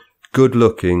young,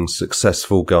 good-looking,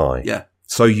 successful guy. Yeah.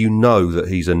 So you know that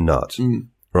he's a nut,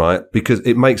 right? Because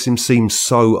it makes him seem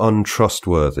so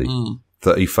untrustworthy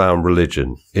that he found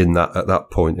religion at that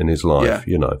point in his life,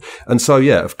 And so,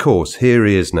 of course, here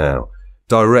he is now,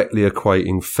 directly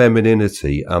equating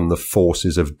femininity and the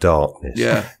forces of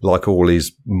darkness, like all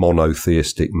his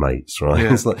monotheistic mates,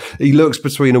 right? It's like he looks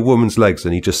between a woman's legs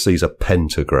and he just sees a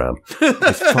pentagram.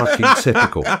 It's fucking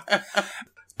typical.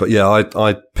 But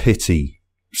I pity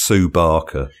Sue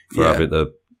Barker for having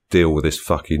to deal with this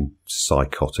fucking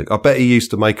psychotic. I bet he used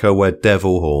to make her wear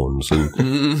devil horns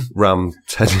and ram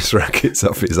tennis rackets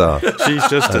up his ass. She's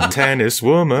just a tennis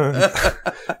woman.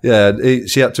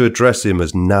 She had to address him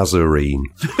as Nazarene.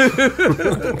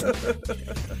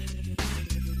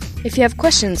 If you have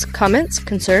questions, comments,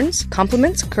 concerns,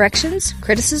 compliments, corrections,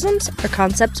 criticisms, or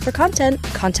concepts for content,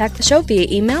 contact the show via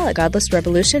email at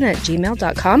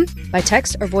godlessrevolution@gmail.com, by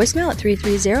text or voicemail at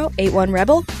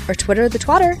 330-81-REBEL, or Twitter the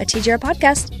twatter at TGR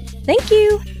Podcast. Thank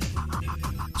you.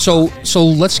 So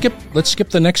let's skip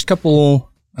the next couple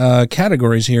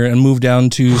categories here and move down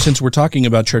to, since we're talking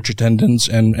about church attendance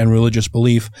and religious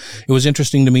belief, it was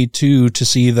interesting to me too to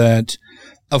see that,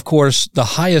 of course, the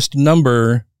highest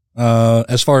number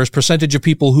as far as percentage of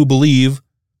people who believe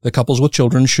that couples with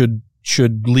children should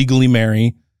legally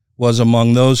marry was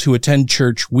among those who attend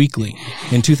church weekly.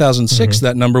 In 2006,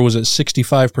 that number was at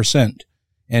 65%.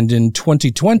 And in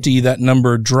 2020, that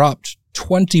number dropped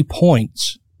 20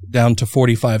 points down to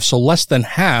 45. So less than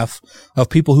half of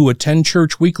people who attend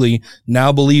church weekly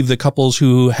now believe that couples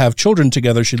who have children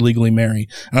together should legally marry.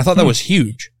 And I thought that was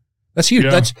huge. That's huge.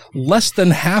 Yeah. That's less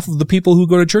than half of the people who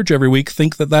go to church every week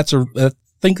think that that's a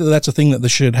thing that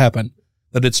this should happen,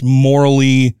 that it's a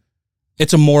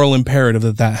moral imperative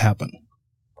that happen.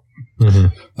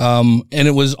 And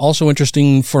it was also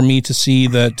interesting for me to see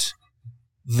that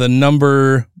the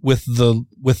number with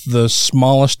the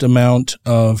smallest amount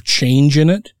of change in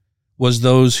it was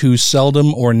those who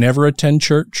seldom or never attend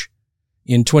church.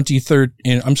 In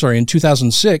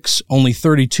 2006, only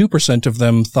 32% of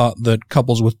them thought that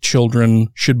couples with children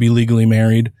should be legally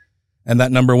married. And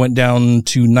that number went down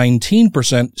to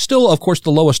 19%. Still, of course,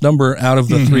 the lowest number out of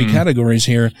the three categories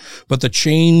here. But the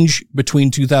change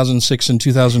between 2006 and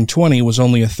 2020 was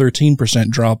only a 13%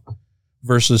 drop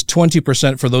versus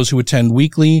 20% for those who attend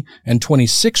weekly and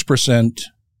 26%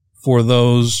 for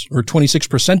those, or 26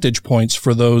 percentage points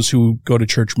for those who go to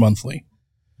church monthly.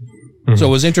 So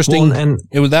it was interesting. Well, and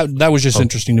it was that was just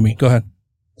interesting to me. Go ahead.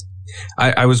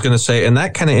 I was going to say, and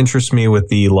that kind of interests me with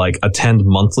the attend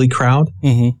monthly crowd.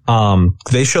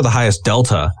 They show the highest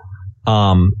delta.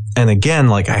 And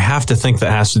again, I have to think that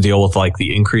has to deal with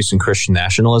the increase in Christian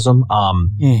nationalism.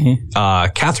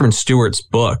 Catherine Stewart's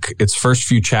book, its first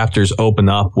few chapters open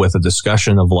up with a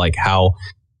discussion of how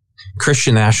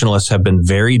Christian nationalists have been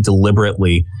very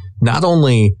deliberately not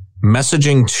only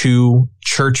messaging to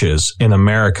churches in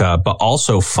America, but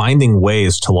also finding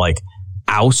ways to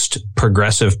oust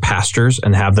progressive pastors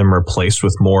and have them replaced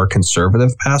with more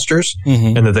conservative pastors,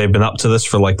 and that they've been up to this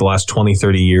for the last 20,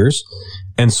 30 years.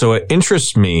 And so it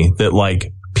interests me that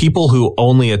people who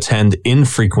only attend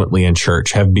infrequently in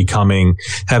church have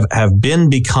been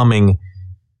becoming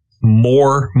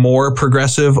more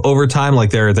progressive over time.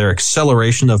 Their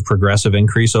acceleration of progressive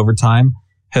increase over time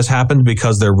has happened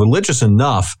because they're religious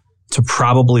enough to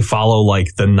probably follow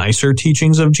the nicer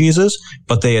teachings of Jesus,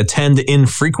 but they attend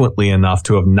infrequently enough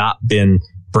to have not been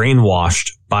brainwashed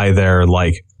by their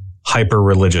hyper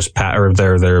religious or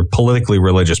their politically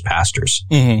religious pastors.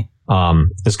 It's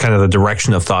kind of the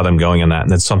direction of thought I'm going in that,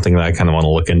 and it's something that I kind of want to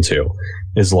look into.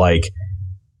 Is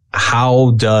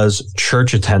how does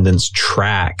church attendance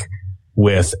track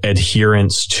with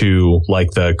adherence to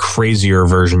the crazier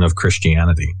version of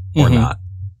Christianity or not?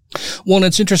 Well, and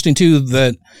it's interesting too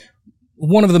that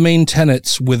one of the main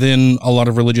tenets within a lot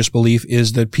of religious belief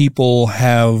is that people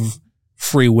have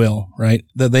free will, right?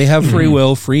 That they have free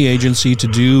will, free agency to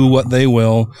do what they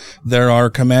will. There are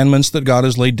commandments that God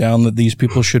has laid down that these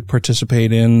people should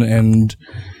participate in and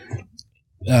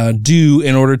do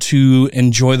in order to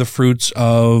enjoy the fruits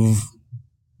of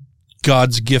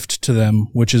God's gift to them,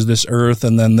 which is this earth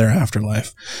and then their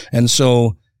afterlife. And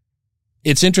so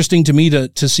it's interesting to me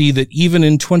to see that even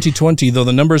in 2020, though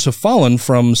the numbers have fallen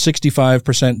from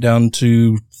 65% down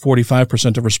to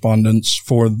 45% of respondents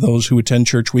for those who attend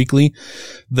church weekly,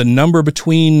 the number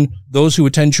between those who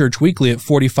attend church weekly at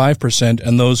 45%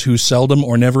 and those who seldom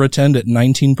or never attend at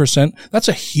 19%, that's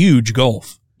a huge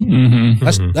gulf.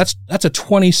 That's a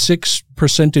 26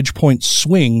 percentage point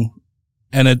swing,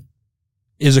 and it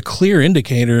is a clear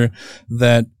indicator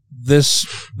that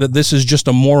this is just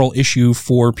a moral issue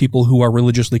for people who are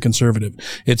religiously conservative.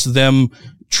 It's them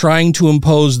trying to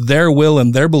impose their will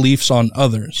and their beliefs on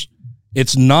others.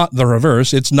 It's not the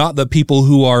reverse. It's not that people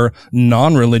who are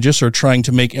non-religious are trying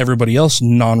to make everybody else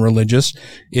non-religious.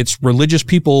 It's religious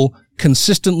people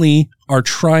consistently are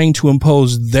trying to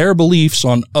impose their beliefs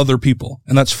on other people.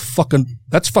 And that's fucked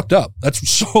up.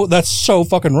 That's so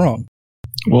fucking wrong.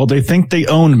 Well, they think they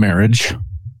own marriage.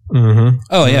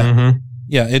 Oh yeah.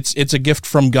 Yeah, it's a gift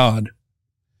from God,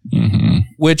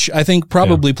 which I think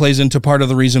probably plays into part of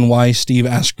the reason why Steve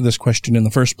asked this question in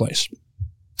the first place.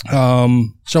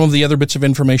 Some of the other bits of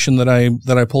information that I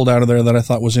pulled out of there that I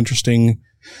thought was interesting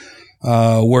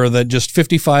were that just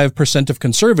 55% of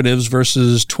conservatives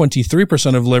versus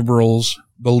 23% of liberals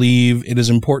believe it is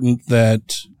important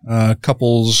that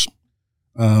couples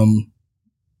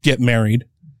get married.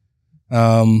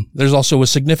 There's also a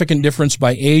significant difference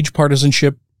by age,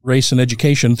 partisanship, race, and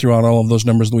education throughout all of those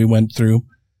numbers that we went through.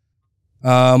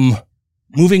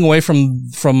 Moving away from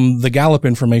the Gallup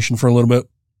information for a little bit,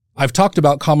 I've talked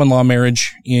about common law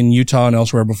marriage in Utah and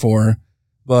elsewhere before,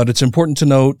 but it's important to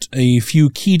note a few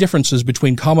key differences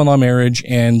between common law marriage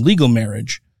and legal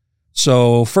marriage.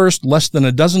 So first, less than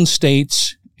a dozen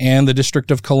states and the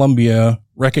District of Columbia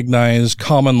recognize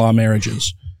common law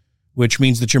marriages, which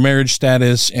means that your marriage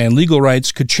status and legal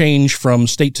rights could change from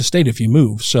state to state if you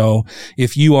move. So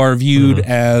if you are viewed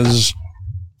as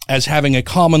having a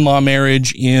common law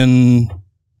marriage in,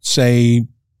 say,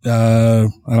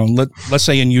 let's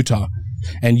say in Utah,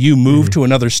 and you move to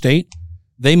another state,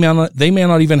 they may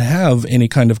not even have any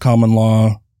kind of common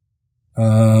law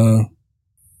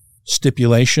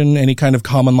stipulation, any kind of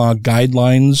common law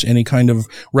guidelines, any kind of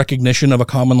recognition of a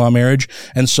common law marriage.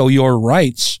 And so your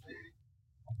rights,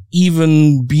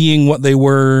 even being what they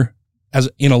were as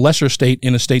in a lesser state,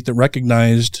 in a state that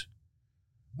recognized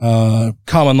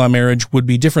common law marriage, would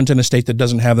be different in a state that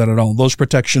doesn't have that at all. Those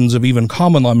protections of even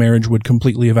common law marriage would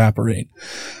completely evaporate,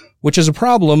 which is a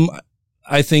problem,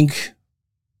 I think,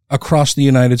 across the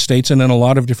United States and in a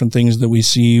lot of different things that we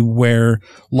see where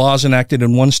laws enacted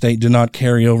in one state do not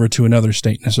carry over to another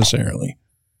state necessarily.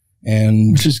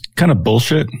 And which is kind of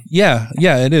bullshit. Yeah,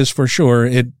 it is for sure.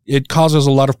 It causes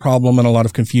a lot of problem and a lot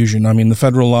of confusion. I mean, the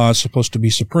federal law is supposed to be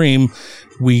supreme.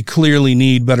 We clearly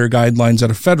need better guidelines at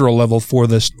a federal level for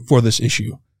this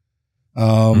issue.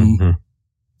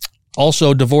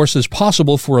 Also, divorce is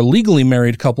possible for a legally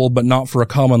married couple, but not for a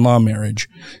common law marriage.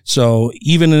 So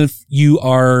even if you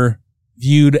are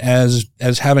viewed as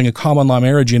having a common law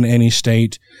marriage in any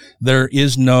state, there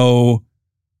is no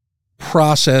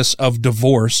process of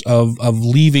divorce, of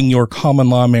leaving your common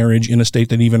law marriage in a state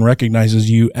that even recognizes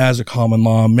you as a common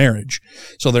law marriage.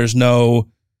 So there's no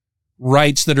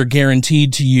rights that are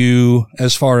guaranteed to you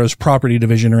as far as property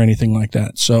division or anything like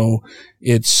that. So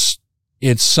it's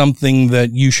something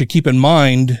that you should keep in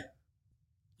mind,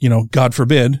 God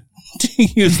forbid, to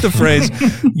use the phrase,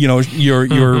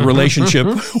 your relationship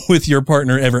with your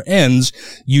partner ever ends.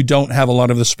 You don't have a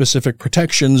lot of the specific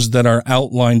protections that are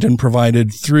outlined and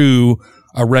provided through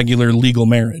a regular legal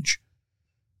marriage.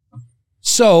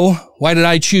 So why did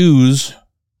I choose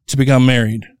to become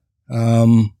married?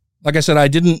 Like I said, I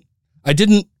didn't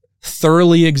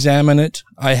thoroughly examine it.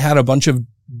 I had a bunch of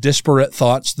disparate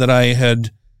thoughts that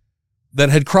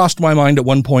had crossed my mind at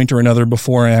one point or another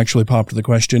before I actually popped the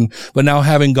question. But now,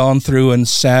 having gone through and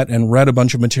sat and read a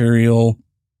bunch of material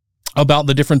about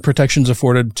the different protections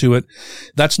afforded to it,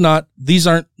 these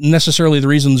aren't necessarily the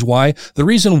reasons why. The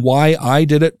reason why I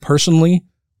did it personally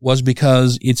was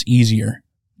because it's easier.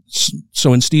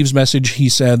 So in Steve's message, he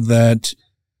said that,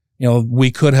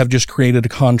 we could have just created a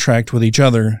contract with each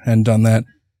other and done that.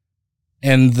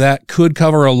 And that could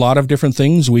cover a lot of different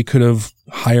things. We could have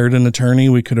hired an attorney.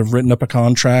 We could have written up a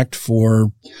contract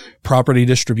for property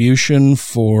distribution,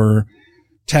 for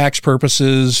tax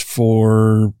purposes,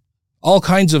 for all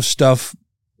kinds of stuff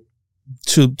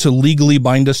to legally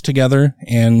bind us together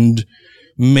and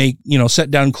make, set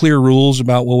down clear rules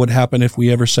about what would happen if we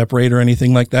ever separate or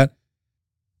anything like that.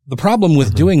 The problem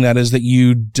with doing that is that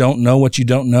you don't know what you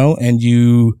don't know, and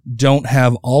you don't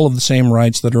have all of the same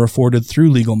rights that are afforded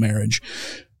through legal marriage.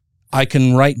 I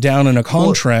can write down in a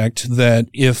contract that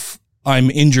if I'm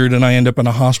injured and I end up in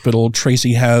a hospital,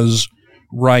 Tracy has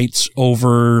rights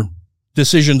over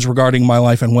decisions regarding my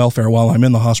life and welfare while I'm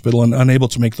in the hospital and unable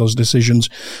to make those decisions.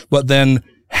 But then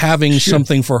having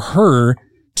something for her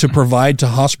to provide to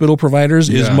hospital providers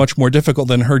is much more difficult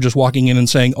than her just walking in and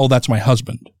saying, "Oh, that's my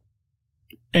husband."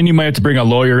 And you might have to bring a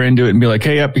lawyer into it and be like,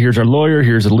 "Hey, here's our lawyer.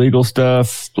 Here's the legal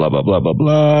stuff, blah, blah, blah, blah,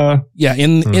 blah." Yeah.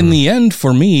 In the end,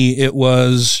 for me, it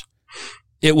was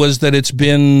that it's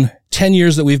been 10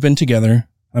 years that we've been together.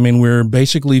 I mean, we're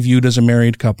basically viewed as a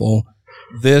married couple.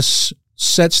 This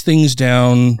sets things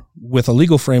down with a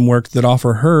legal framework that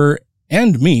offer her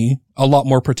and me a lot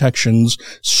more protections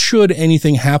should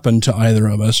anything happen to either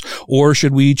of us, or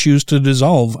should we choose to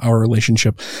dissolve our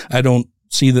relationship. I don't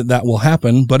see that will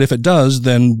happen, but if it does,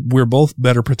 then we're both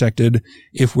better protected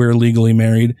if we're legally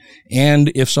married.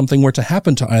 And if something were to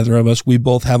happen to either of us, we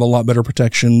both have a lot better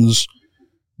protections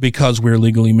because we're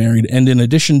legally married. And in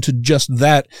addition to it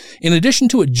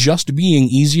just being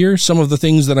easier, some of the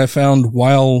things that I found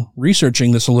while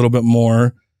researching this a little bit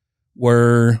more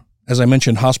were, as I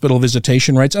mentioned, hospital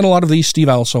visitation rights. And a lot of these Steve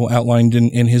also outlined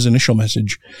in his initial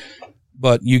message.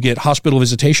 But you get hospital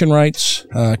visitation rights,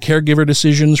 caregiver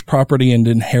decisions, property and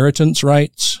inheritance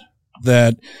rights.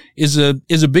 That is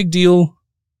a big deal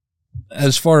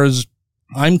as far as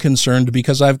I'm concerned,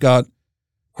 because I've got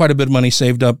quite a bit of money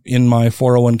saved up in my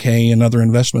 401k and other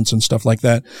investments and stuff like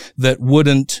that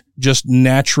wouldn't just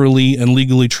naturally and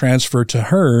legally transfer to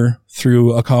her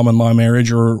through a common law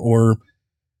marriage or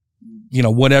you know,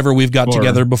 whatever we've got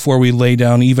together before we lay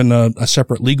down even a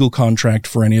separate legal contract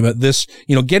for any of it. This,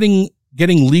 you know, getting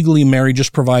legally married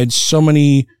just provides so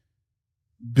many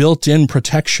built-in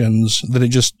protections that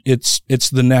it's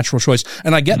the natural choice.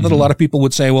 And I get that a lot of people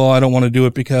would say, well, I don't want to do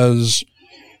it because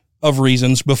of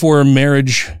reasons. Before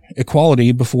marriage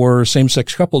equality, before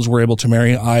same-sex couples were able to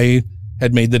marry, I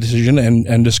had made the decision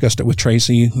and discussed it with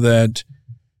Tracy that,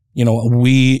 you know,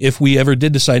 if we ever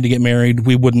did decide to get married,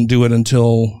 we wouldn't do it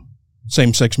until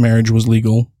same-sex marriage was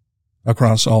legal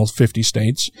across all 50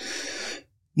 states.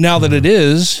 Now that it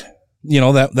is, you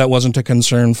know, that wasn't a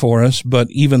concern for us, but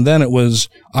even then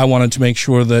I wanted to make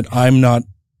sure that I'm not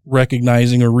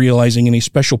recognizing or realizing any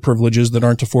special privileges that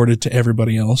aren't afforded to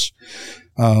everybody else.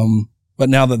 But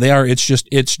now that they are, it's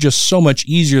just so much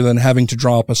easier than having to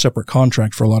draw up a separate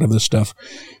contract for a lot of this stuff.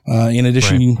 In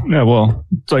addition, yeah, well,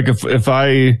 it's like if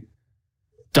I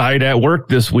died at work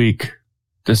this week,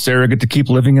 does Sarah get to keep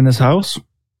living in this house?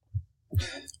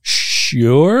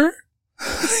 Sure.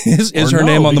 Is her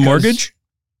name on the mortgage?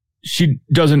 She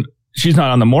doesn't. She's not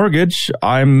on the mortgage.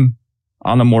 I'm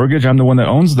on the mortgage. I'm the one that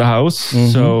owns the house.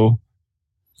 Mm-hmm. So.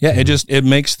 Yeah, it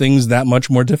makes things that much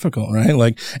more difficult, right?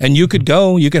 Like, and you could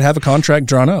have a contract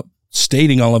drawn up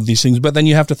stating all of these things, but then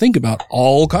you have to think about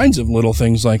all kinds of little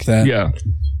things like that. Yeah.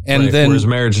 And then, whereas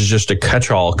marriage is just a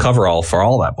catch-all, cover-all for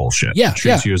all that bullshit. Yeah. It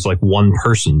treats you as like one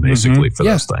person, basically, for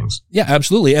those things. Yeah,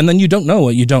 absolutely. And then you don't know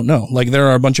what you don't know. Like, there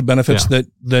are a bunch of benefits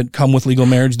that come with legal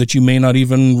marriage that you may not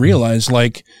even realize,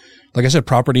 like I said,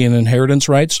 property and inheritance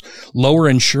rights, lower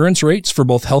insurance rates for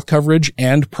both health coverage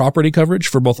and property coverage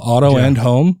for both auto and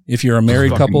home if you're a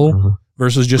married couple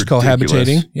versus just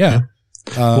cohabitating. Yeah.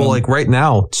 Well, like right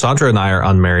now, Sandra and I are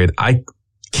unmarried. I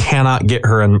cannot get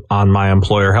her on my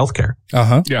employer healthcare.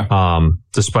 Yeah.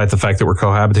 Despite the fact that we're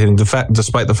cohabitating,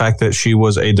 despite the fact that she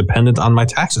was a dependent on my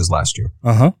taxes last year.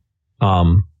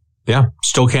 Yeah.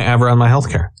 Still can't have her on my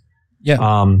healthcare.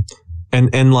 Yeah.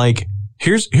 And like,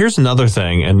 Here's another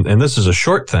thing, and this is a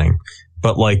short thing,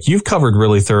 but like you've covered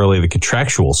really thoroughly the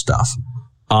contractual stuff.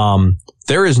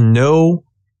 There is no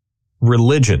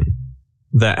religion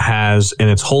that has in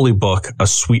its holy book a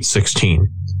sweet 16,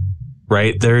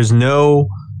 right? There is no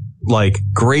like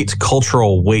great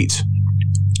cultural weight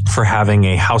for having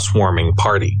a housewarming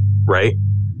party, right?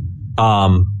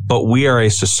 But we are a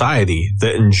society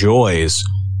that enjoys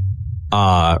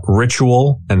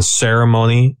ritual and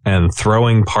ceremony and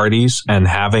throwing parties and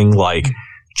having like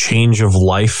change of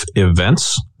life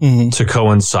events to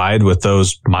coincide with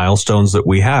those milestones that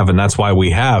we have. And that's why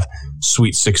we have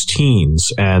sweet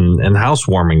 16s and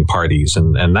housewarming parties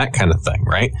and that kind of thing.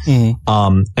 Right.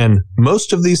 And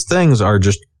most of these things are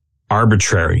just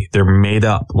arbitrary. They're made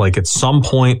up. Like at some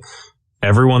point,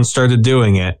 everyone started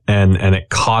doing it and it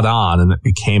caught on and it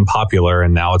became popular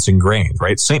and now it's ingrained,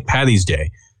 right? St. Patty's Day,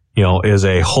 you know, is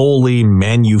a wholly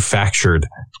manufactured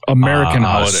American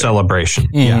holiday celebration.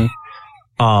 Yeah.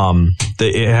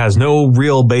 It has no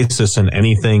real basis in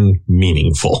anything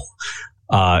meaningful.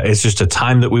 It's just a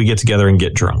time that we get together and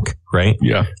get drunk. Right.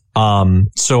 Yeah.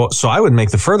 So I would make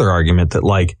the further argument that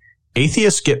like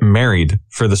atheists get married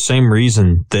for the same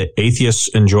reason that atheists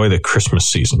enjoy the Christmas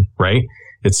season. Right.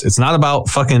 It's not about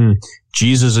fucking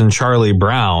Jesus and Charlie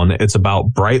Brown. It's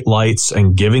about bright lights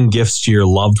and giving gifts to your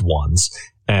loved ones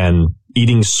and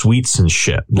eating sweets and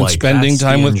shit. And like spending that's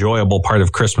time the with enjoyable part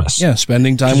of Christmas. Yeah,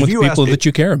 spending time with people that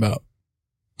you care about.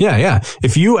 Yeah.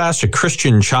 If you asked a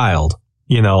Christian child,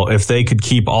 you know, if they could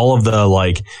keep all of the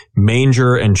like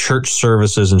manger and church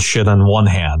services and shit on one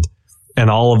hand and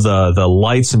all of the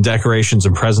lights and decorations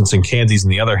and presents and candies in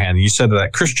the other hand, you said to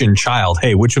that Christian child,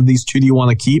 hey, which of these two do you want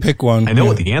to keep? Pick one. I know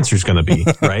what the answer is going to be,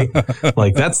 right?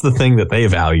 Like that's the thing that they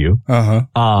value.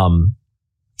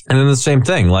 And then the same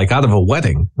thing, like out of a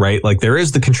wedding, right? Like there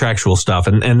is the contractual stuff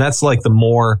and that's like the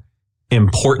more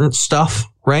important stuff,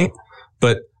 right?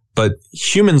 But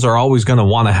humans are always going to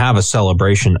want to have a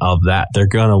celebration of that. They're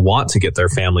going to want to get their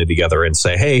family together and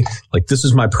say, hey, like this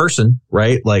is my person,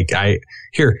 right? Like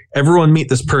everyone meet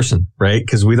this person, right?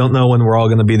 Because we don't know when we're all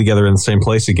going to be together in the same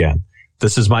place again.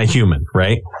 This is my human,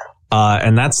 right?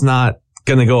 And that's not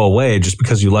going to go away just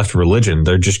because you left religion.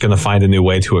 They're just going to find a new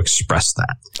way to express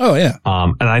that. Oh, yeah.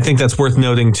 And I think that's worth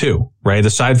noting too, right?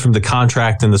 Aside from the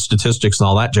contract and the statistics and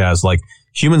all that jazz, like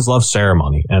humans love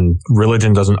ceremony and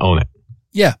religion doesn't own it.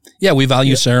 Yeah. Yeah. We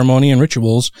value ceremony and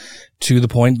rituals to the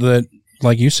point that,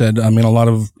 like you said, I mean, a lot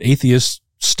of atheists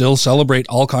still celebrate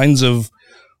all kinds of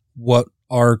what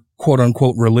are quote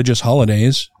unquote religious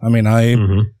holidays. I mean,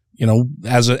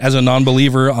 as a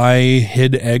non-believer, I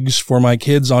hid eggs for my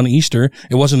kids on Easter.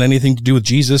 It wasn't anything to do with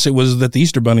Jesus. It was that the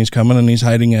Easter Bunny's coming and he's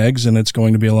hiding eggs and it's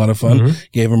going to be a lot of fun. Mm-hmm.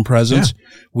 Gave him presents. Yeah.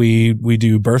 We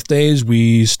do birthdays.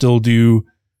 We still do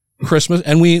Christmas,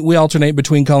 and we alternate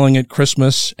between calling it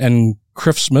Christmas and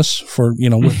Christmas for,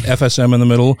 with FSM in the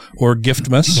middle, or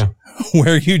Giftmas,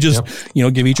 where you just,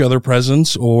 give each other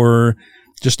presents, or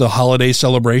just a holiday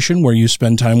celebration where you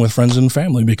spend time with friends and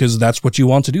family because that's what you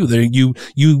want to do.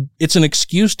 It's an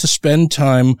excuse to spend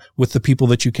time with the people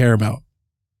that you care about.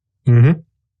 Mm-hmm.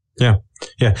 Yeah.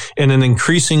 Yeah. In an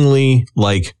increasingly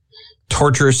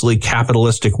torturously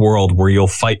capitalistic world where you'll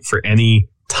fight for any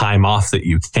time off that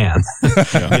you can,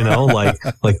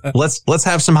 let's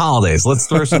have some holidays. Let's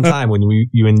throw some time when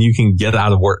you can get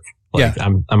out of work.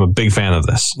 I'm a big fan of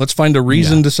this. Let's find a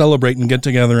reason to celebrate and get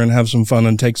together and have some fun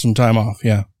and take some time off.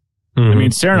 Yeah. Mm-hmm. I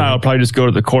mean, Sarah and I will probably just go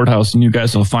to the courthouse and you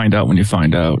guys will find out when you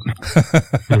find out.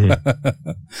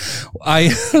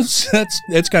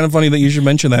 It's kind of funny that you should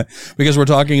mention that because we're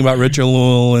talking about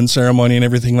ritual and ceremony and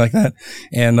everything like that.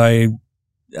 And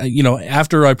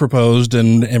after I proposed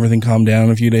and everything calmed down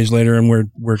a few days later and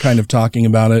we're kind of talking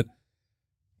about it.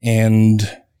 And,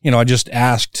 I just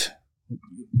asked,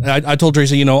 I told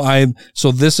Tracy,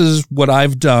 so this is what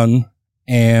I've done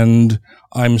and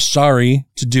I'm sorry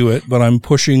to do it, but I'm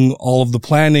pushing all of the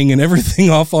planning and everything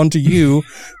off onto you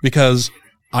because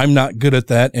I'm not good at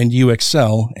that and you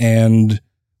excel. And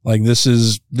this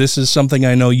is something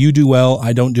I know you do well.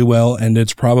 I don't do well. And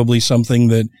it's probably something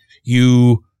that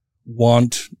you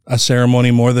want a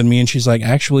ceremony more than me. And she's like,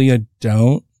 actually, I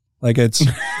don't. It's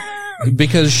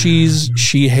because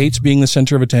she hates being the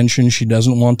center of attention. She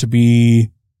doesn't want to be,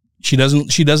 she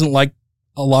doesn't like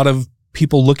a lot of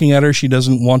people looking at her. She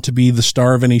doesn't want to be the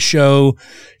star of any show.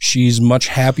 She's much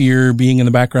happier being in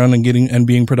the background and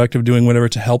being productive, doing whatever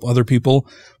to help other people.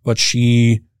 But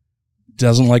she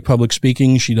doesn't like public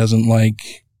speaking. She doesn't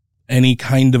like any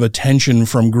kind of attention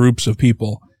from groups of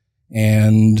people.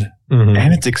 And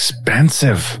it's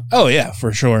expensive. Oh yeah,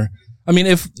 for sure. I mean,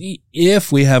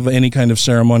 if we have any kind of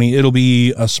ceremony, it'll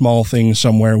be a small thing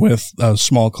somewhere with a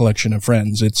small collection of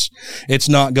friends. It's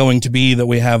not going to be that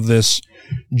we have this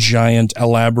giant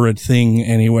elaborate thing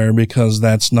anywhere because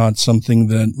that's not something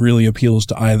that really appeals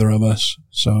to either of us.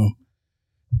 So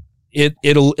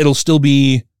it'll still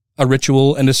be a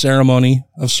ritual and a ceremony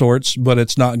of sorts, but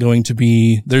there's not going to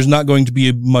be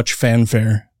much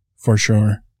fanfare for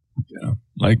sure. Yeah.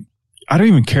 I don't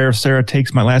even care if Sarah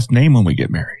takes my last name when we get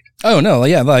married. Oh no,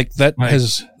 yeah,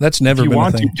 that's never been a thing. You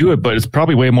want to do it, but it's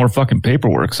probably way more fucking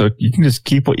paperwork, so you can just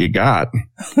keep what you got.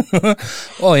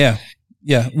 Oh yeah.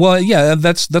 Yeah. Well, yeah,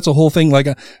 that's a whole thing.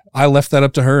 I left that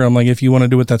up to her. I'm like, if you want to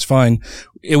do it, that's fine.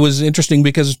 It was interesting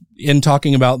because in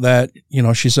talking about that,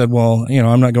 she said, well,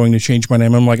 I'm not going to change my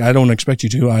name. I'm like, I don't expect you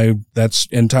to. That's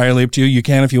entirely up to you. You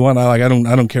can if you want. I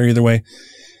don't care either way.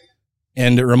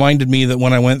 And it reminded me that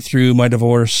when I went through my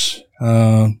divorce,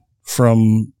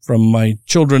 from my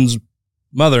children's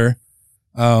mother,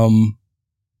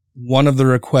 one of the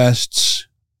requests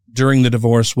during the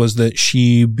divorce was that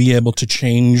she be able to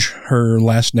change her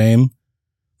last name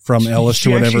from Ellis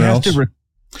to whatever else. She had to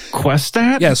request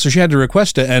that? Yeah, so she had to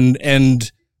request it,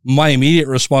 and my immediate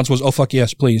response was, "Oh fuck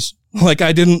yes, please." I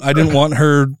didn't want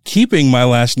her keeping my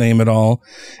last name at all,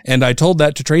 and I told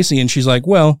that to Tracy, and she's like,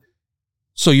 "Well,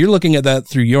 so you're looking at that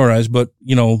through your eyes, but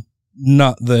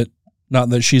not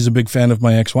that she's a big fan of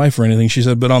my ex-wife or anything." She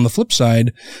said, but on the flip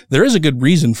side, there is a good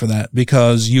reason for that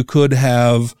because you could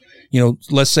have,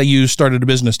 let's say you started a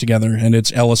business together and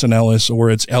it's Ellis and Ellis or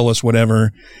it's Ellis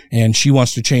whatever, and she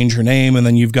wants to change her name and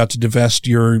then you've got to divest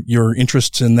your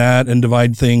interests in that and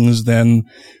divide things, then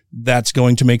that's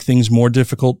going to make things more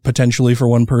difficult potentially for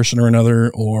one person or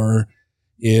another. Or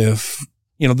if,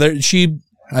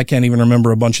 I can't even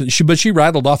remember but she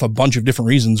rattled off a bunch of different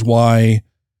reasons why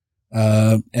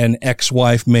an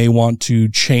ex-wife may want to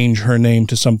change her name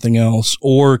to something else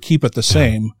or keep it the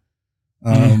same.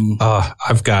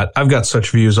 I've got such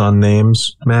views on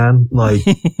names, man.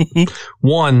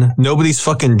 One, nobody's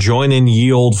fucking joining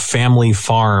ye old family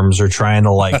farms or trying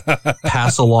to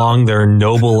pass along their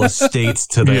noble estates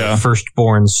to their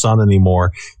firstborn son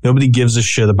anymore. Nobody gives a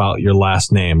shit about your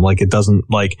last name. It doesn't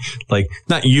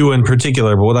not you in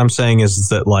particular, but what I'm saying is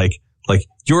that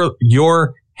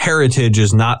your heritage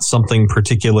is not something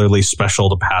particularly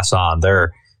special to pass on. There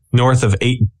are north of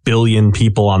 8 billion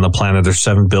people on the planet. There's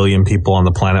 7 billion people on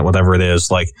the planet, whatever it is.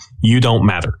 You don't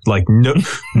matter.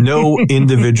 No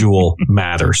individual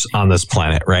matters on this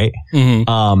planet, right?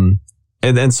 Mm-hmm.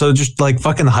 And so just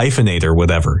fucking hyphenate or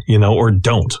whatever, or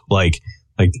don't.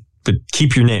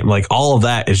 keep your name. Like all of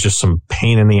that is just some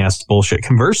pain in the ass bullshit.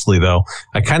 Conversely, though,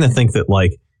 I kind of think that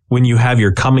like when you have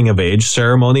your coming of age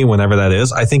ceremony, whenever that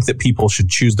is, I think that people should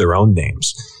choose their own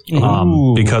names,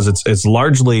 because it's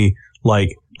largely like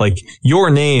your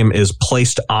name is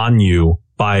placed on you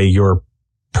by your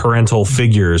parental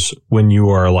figures when you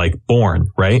are like born,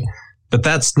 right? But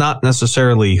that's not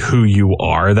necessarily who you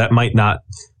are. That might not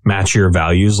match your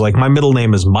values. Like my middle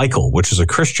name is Michael, which is a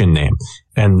Christian name,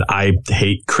 and I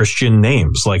hate Christian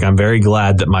names. Like I'm very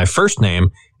glad that my first name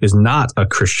is not a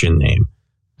Christian name,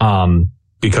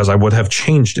 because I would have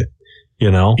changed it,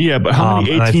 you know? Yeah, but how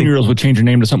many 18-year-olds would change your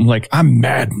name to something like, I'm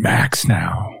Mad Max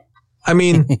now? I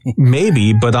mean,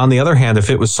 maybe, but on the other hand,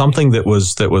 if it was something that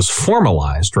was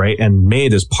formalized, right, and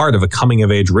made as part of a coming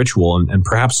of age ritual and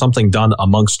perhaps something done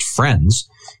amongst friends,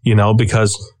 you know,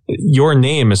 because your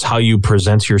name is how you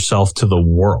present yourself to the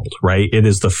world, right? It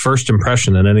is the first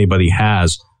impression that anybody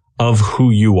has of who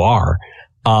you are.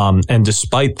 And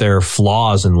despite their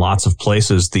flaws in lots of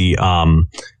places, the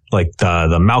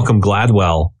Malcolm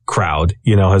Gladwell crowd,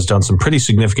 you know, has done some pretty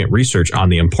significant research on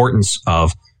the importance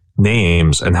of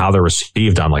names and how they're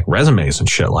received on like resumes and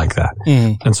shit like that.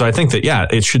 And so I think that, yeah,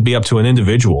 it should be up to an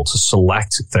individual to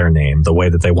select their name the way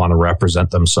that they want to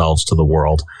represent themselves to the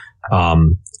world,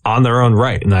 on their own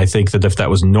right. And I think that if that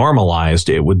was normalized,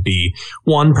 it would be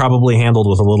one, probably handled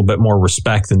with a little bit more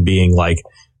respect than being like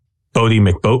Bodie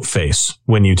McBoatface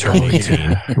when you turn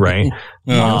 18, right?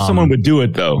 Someone would do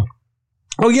it though.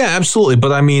 Oh yeah, absolutely.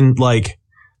 But I mean, like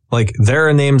there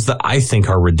are names that I think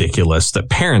are ridiculous that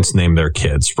parents name their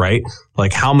kids, right?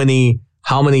 Like how many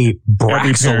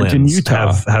Braxelins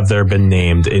have there been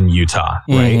named in Utah,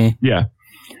 right? Yeah.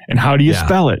 And how do you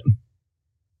spell it?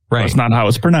 Right. That's not how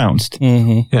it's pronounced.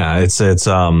 Yeah, it's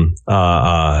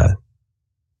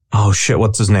oh shit,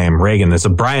 what's his name? Reagan. It's a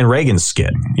Brian Reagan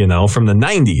skit, you know, from the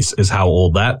 90s is how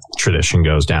old that tradition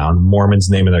goes down. Mormons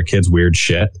naming their kids weird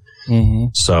shit.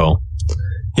 So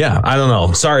yeah, I don't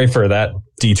know. Sorry for that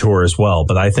detour as well,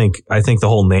 but I think the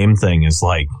whole name thing is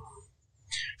like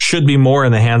should be more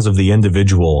in the hands of the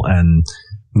individual, and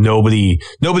nobody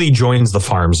joins the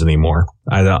farms anymore.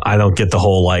 I don't get the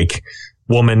whole like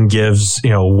woman takes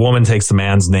the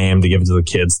man's name to give it to the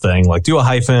kids thing. Like do a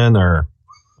hyphen or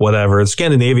whatever. The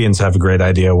Scandinavians have a great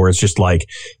idea where it's just like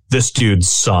this dude's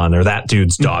son or that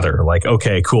dude's daughter. Like,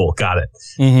 okay, cool. Got it.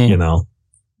 You know?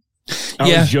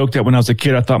 I always joked that when I was a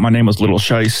kid, I thought my name was Little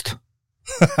Scheist.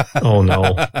 Oh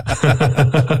no.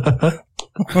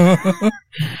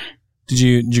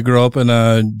 Did you grow up in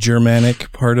a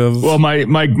Germanic part of? Well, my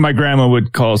grandma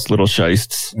would call us Little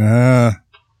Scheists.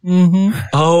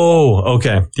 Oh,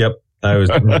 okay. Yep. I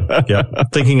was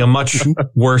thinking a much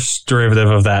worse derivative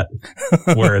of that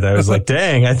word. I was like,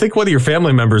 dang, I think one of your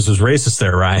family members was racist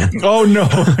there, Ryan. Oh, no.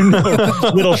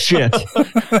 Little shit.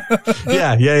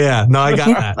 Yeah. No, I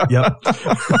got that. Yep.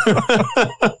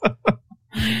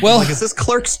 Well, like, is this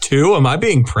Clerks 2? Am I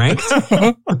being pranked?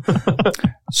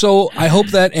 So I hope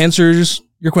that answers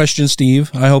your question,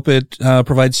 Steve. I hope it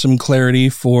provides some clarity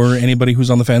for anybody who's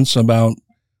on the fence about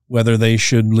whether they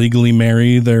should legally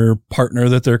marry their partner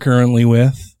that they're currently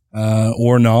with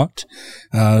or not.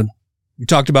 We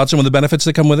talked about some of the benefits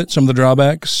that come with it. Some of the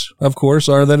drawbacks, of course,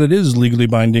 are that it is legally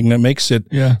binding. That makes it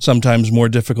sometimes more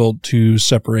difficult to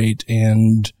separate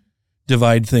and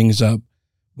divide things up.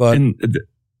 But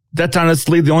that's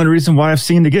honestly the only reason why I've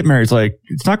seen to get married. It's like,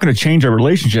 it's not going to change our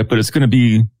relationship, but it's going to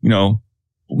be,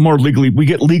 more legally, we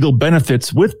get legal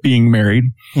benefits with being married.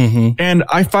 And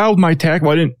I filed my tax.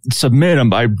 Well, I didn't submit them,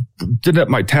 but I did up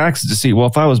my taxes to see, well,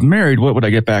 if I was married, what would I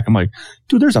get back? I'm like,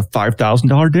 dude, there's a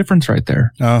 $5,000 difference right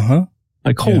there.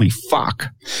 Like, holy fuck.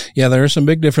 Yeah, there are some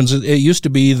big differences. It used to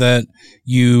be that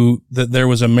there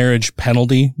was a marriage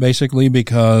penalty, basically,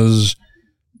 because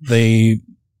the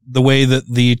way that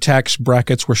the tax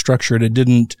brackets were structured, it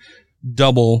didn't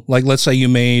double. Like, let's say you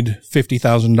made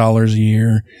 $50,000 a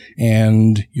year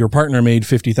and your partner made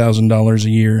 $50,000 a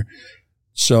year.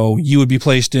 So you would be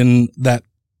placed in that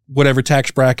whatever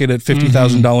tax bracket at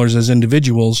 $50,000 as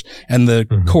individuals, and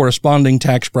the corresponding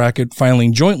tax bracket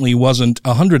filing jointly wasn't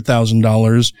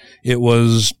 $100,000. It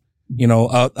was,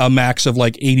 a max of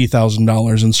like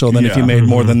 $80,000. And so then if you made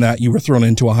more than that, you were thrown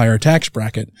into a higher tax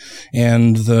bracket.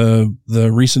 And the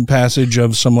recent passage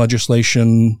of some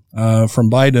legislation from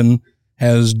Biden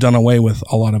has done away with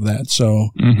a lot of that.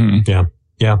 So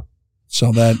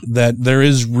so that there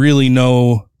is really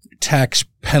no tax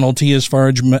penalty as far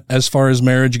as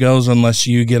marriage goes, unless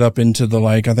you get up into the,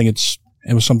 like, I think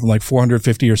it was something like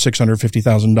 $450,000 or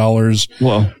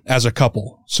 $650,000 as a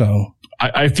couple. So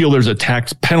I feel there's a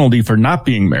tax penalty for not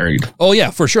being married. Oh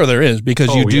yeah, for sure there is, because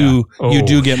you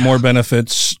do get more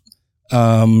benefits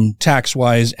tax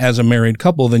wise as a married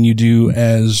couple than you do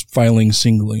as filing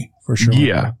singly, for sure.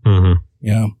 Yeah. Mm-hmm.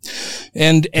 Yeah.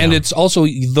 And it's also,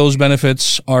 those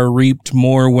benefits are reaped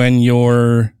more when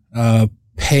your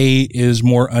pay is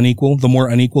more unequal. The more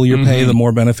unequal your pay, the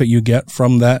more benefit you get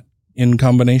from that in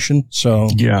combination. So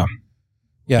yeah.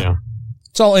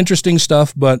 It's all interesting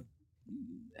stuff, but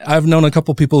I've known a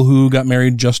couple people who got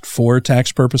married just for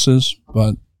tax purposes,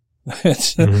 but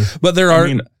it's, but there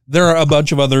are a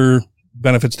bunch of other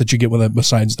benefits that you get with it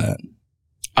besides that.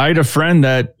 I had a friend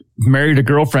that married a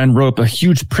girlfriend, wrote up a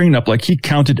huge prenup, like he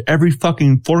counted every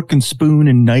fucking fork and spoon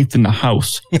and knife in the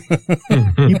house.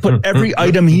 He put every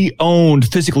item he owned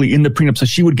physically in the prenup, so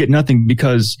she would get nothing,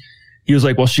 because he was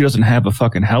like, well, she doesn't have a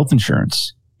fucking health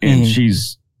insurance, and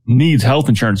she's needs health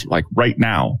insurance like right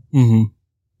now.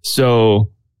 So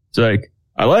it's like,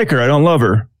 I like her, I don't love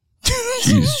her.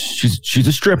 She's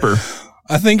a stripper.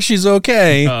 I think she's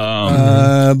okay,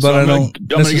 but so I'm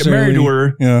gonna get married to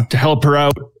her to help her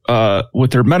out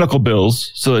with her medical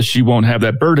bills, so that she won't have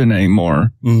that burden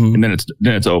anymore, and then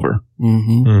it's over.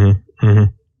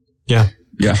 Yeah.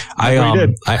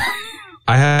 I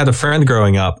had a friend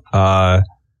growing up,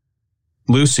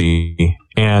 Lucy,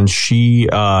 and she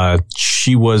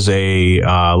was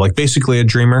like basically a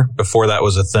dreamer before that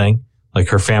was a thing. Like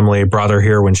her family brought her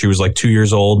here when she was like 2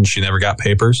 years old, and she never got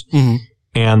papers.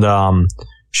 And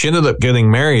she ended up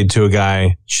getting married to a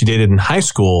guy she dated in high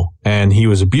school, and he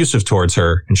was abusive towards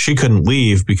her, and she couldn't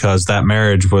leave because that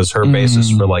marriage was her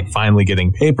basis for like finally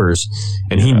getting papers,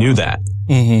 and he knew that.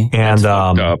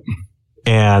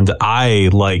 And I,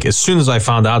 like, as soon as I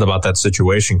found out about that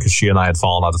situation, because she and I had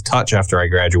fallen out of touch after I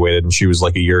graduated, and she was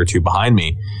like a year or two behind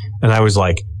me, and I was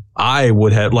like, I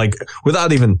would have, like,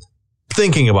 without even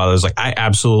thinking about it, I was like, I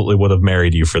absolutely would have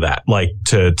married you for that, like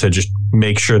to just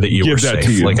make sure that you were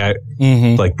safe. Like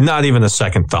like not even a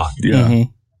second thought.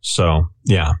 So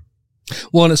yeah.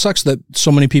 Well, and it sucks that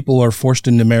so many people are forced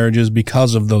into marriages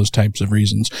because of those types of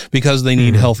reasons, because they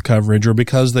need health coverage or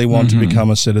because they want to become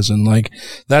a citizen. Like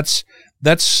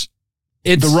it's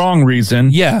the wrong reason.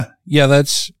 Yeah.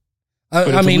 That's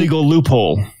I mean, a legal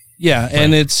loophole. Yeah,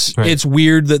 and it's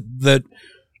weird that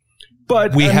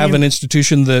but we have an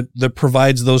institution that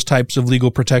provides those types of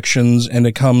legal protections, and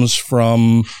it comes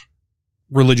from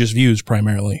religious views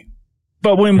primarily.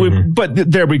 But when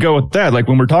there we go with that. Like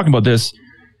when we're talking about this,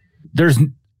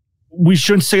 we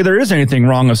shouldn't say there is anything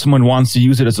wrong if someone wants to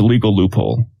use it as a legal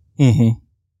loophole.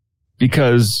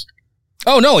 Because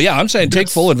oh no, yeah, I'm saying take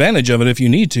full advantage of it if you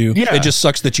need to. Yeah. It just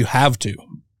sucks that you have to.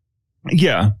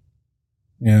 Yeah.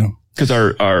 Because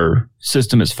our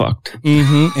system is fucked.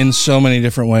 In so many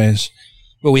different ways.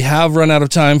 But we have run out of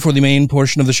time for the main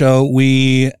portion of the show.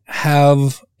 We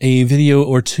have a video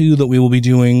or two that we will be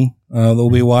doing, that we'll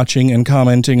be watching and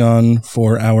commenting on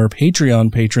for our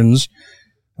Patreon patrons.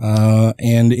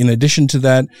 And in addition to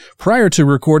that, prior to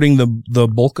recording the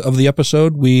bulk of the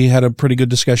episode, we had a pretty good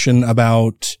discussion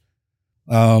about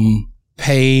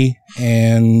pay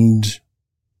and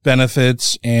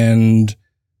benefits and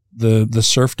the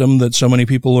serfdom that so many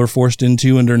people are forced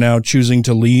into and are now choosing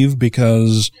to leave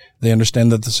because they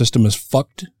understand that the system is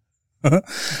fucked.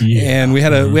 And we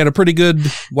had a pretty good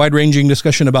wide-ranging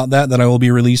discussion about that I will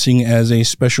be releasing as a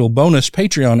special bonus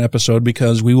Patreon episode,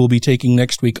 because we will be taking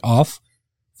next week off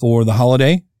for the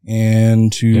holiday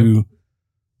and to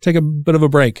take a bit of a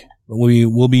break. We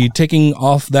will be taking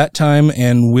off that time,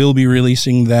 and we'll be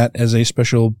releasing that as a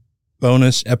special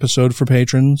bonus episode for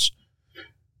patrons.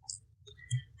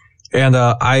 And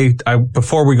I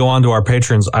before we go on to our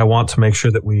patrons, I want to make sure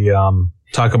that we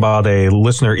talk about a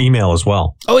listener email as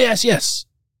well. Oh, yes.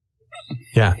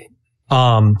 Yeah.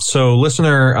 So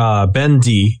listener Ben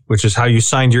D, which is how you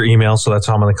signed your email, so that's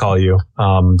how I'm going to call you,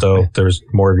 though there's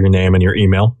more of your name in your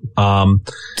email. So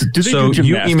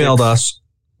you emailed us.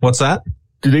 What's that?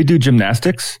 Do they do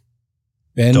gymnastics?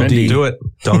 Don't do it.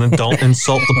 Don't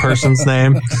insult the person's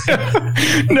name.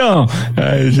 No,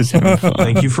 I was just having fun.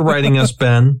 Thank you for writing us,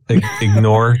 Ben.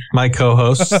 Ignore my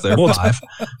co-hosts. They're 5.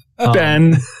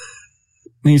 Ben.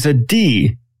 He said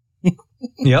D.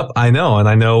 Yep, I know, and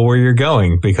I know where you're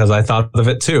going because I thought of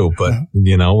it too. But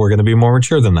we're going to be more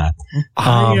mature than that.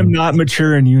 I am not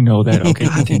mature, and you know that. Okay,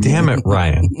 God damn it,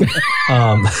 Ryan.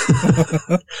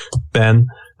 Ben,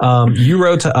 you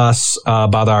wrote to us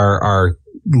about our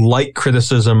light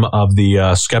criticism of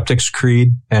the Skeptics Creed,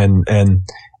 and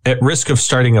at risk of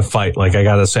starting a fight, like I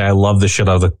gotta say, I love the shit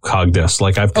out of the Cogdis.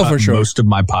 Like I've cut most of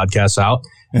my podcasts out,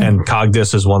 and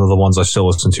Cogdis is one of the ones I still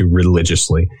listen to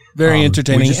religiously. Very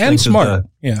entertaining and smart.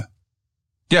 Yeah.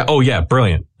 Oh yeah,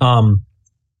 brilliant.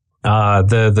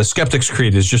 The Skeptics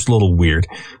Creed is just a little weird.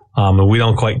 And we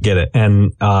don't quite get it.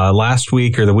 And last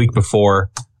week or the week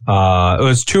before, it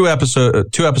was two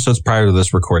episodes prior to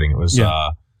this recording. It was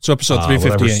so episode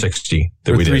 358, 60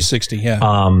 that we did. 360,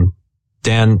 yeah.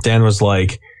 Dan was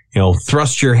like,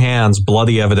 thrust your hands,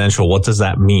 bloody evidential. What does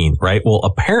that mean, right? Well,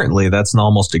 apparently that's an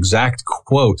almost exact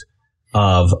quote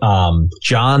of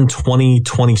John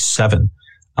 20:27.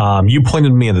 You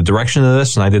pointed me in the direction of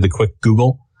this, and I did a quick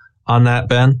Google on that,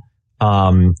 Ben.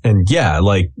 And yeah,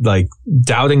 like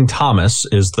doubting Thomas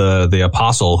is the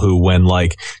apostle who, when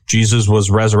like Jesus was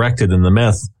resurrected in the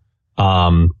myth,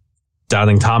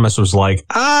 doubting Thomas was like,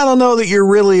 I don't know that you're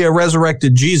really a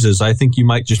resurrected Jesus. I think you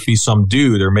might just be some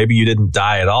dude, or maybe you didn't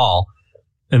die at all.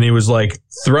 And he was like,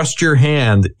 thrust your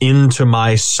hand into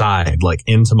my side, like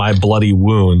into my bloody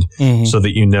wound, so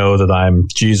that you know that I'm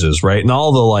Jesus, right? And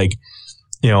all the like,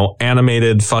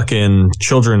 animated fucking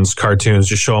children's cartoons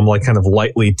just show him like kind of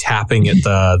lightly tapping at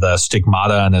the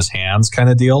stigmata in his hands kind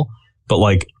of deal. But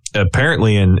like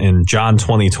apparently in John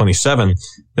 20:27,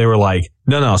 they were like,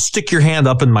 no, stick your hand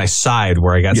up in my side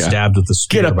where I got stabbed with the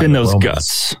spear. Get up in those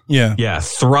guts. Yeah. Yeah.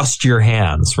 Thrust your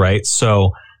hands. Right.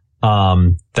 So,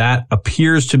 that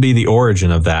appears to be the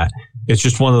origin of that. It's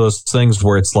just one of those things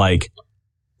where it's like,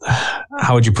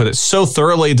 how would you put it? So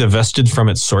thoroughly divested from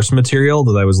its source material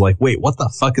that I was like, wait, what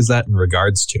the fuck is that in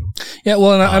regards to? Yeah,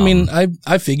 well, and I mean,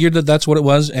 I figured that that's what it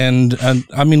was. And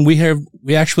I mean,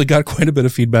 we actually got quite a bit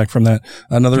of feedback from that.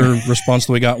 Another response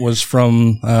that we got was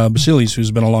from Basilis,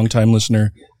 who's been a long time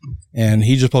listener. And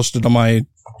he just posted on my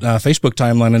Facebook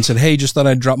timeline and said, hey, just thought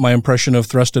I'd drop my impression of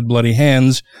thrusted bloody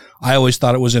hands. I always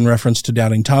thought it was in reference to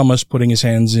doubting Thomas putting his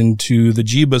hands into the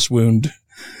Jebus wound.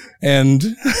 And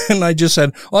I just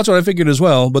said, well, that's what I figured as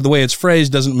well. But the way it's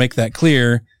phrased doesn't make that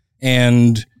clear.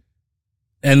 And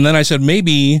then I said,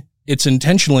 maybe it's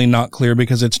intentionally not clear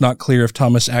because it's not clear if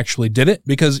Thomas actually did it,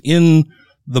 because in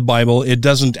the Bible, it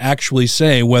doesn't actually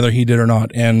say whether he did or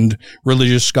not. And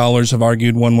religious scholars have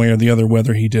argued one way or the other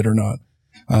whether he did or not.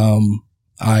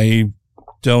 I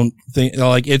don't think,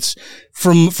 like, it's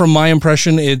from my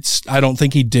impression, I don't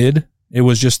think he did. It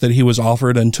was just that he was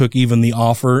offered and took even the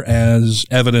offer as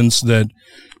evidence that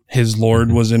his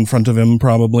Lord was in front of him,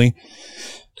 probably.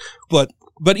 But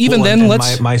even then,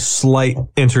 my slight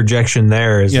interjection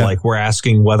there is like, we're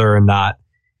asking whether or not,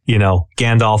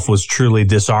 Gandalf was truly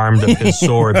disarmed of his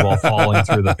sword while falling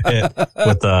through the pit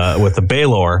with the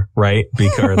Baelor, right?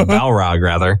 Or the Balrog,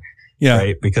 rather. Yeah.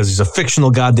 Right? Because he's a fictional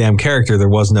goddamn character. There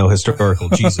was no historical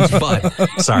Jesus, but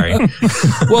sorry.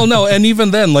 Well, no. And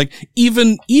even then, like,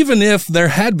 even if there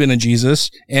had been a Jesus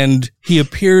and he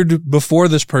appeared before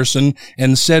this person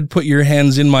and said, put your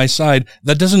hands in my side,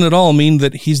 that doesn't at all mean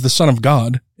that he's the son of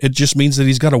God. It just means that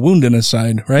he's got a wound in his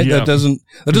side, right? Yeah. That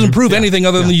doesn't prove anything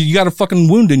other than you got a fucking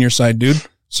wound in your side, dude.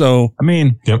 So, I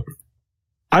mean,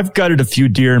 I've gutted a few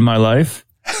deer in my life.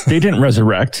 They didn't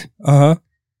resurrect. Uh-huh.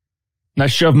 And I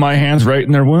shoved my hands right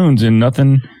in their wounds and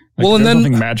nothing. There's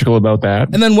nothing magical about that.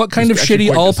 And then what kind of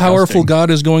shitty, all-powerful God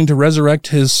is going to resurrect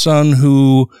his son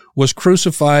who was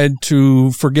crucified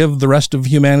to forgive the rest of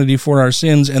humanity for our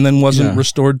sins and then wasn't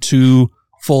restored to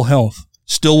full health?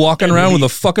 Still walking around with a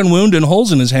fucking wound and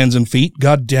holes in his hands and feet.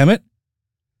 God damn it.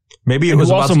 Maybe it was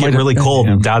about to get really cold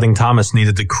and Doubting Thomas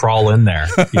needed to crawl in there.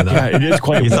 Yeah, it is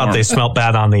quite You thought they smelt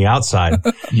bad on the outside.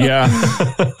 Yeah.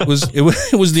 It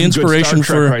was the inspiration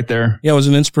for right there. Yeah, it was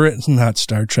an inspiration. Not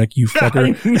Star Trek, you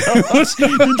fucker. Did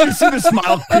you see the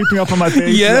smile creeping up on my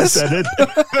face? Yes. I said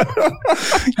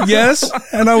it? Yes.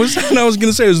 And I was going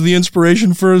to say it was the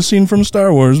inspiration for a scene from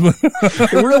Star Wars.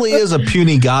 It really is a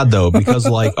puny god, though, because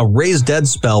like a raise dead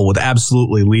spell would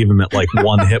absolutely leave him at like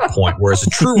 1 hit point, whereas a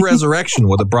true resurrection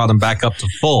would have brought him back up to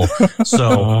full.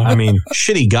 So, I mean,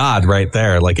 shitty god right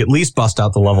there. Like, at least bust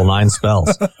out the level 9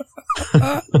 spells.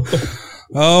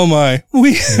 Oh my.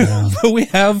 We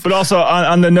have. But also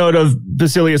on the note of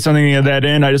Basilius, something at that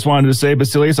end, I just wanted to say,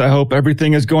 Basilius, I hope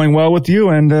everything is going well with you.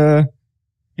 And,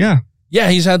 yeah. Yeah,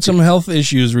 he's had some health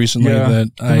issues recently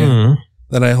that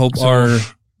I hope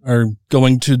are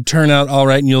going to turn out all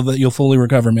right, and you'll fully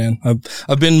recover, man.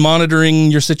 I've been monitoring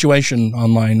your situation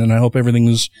online, and I hope everything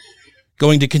is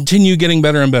going to continue getting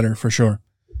better and better for sure.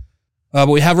 But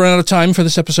we have run out of time for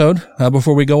this episode.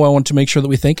 Before we go, I want to make sure that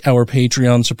we thank our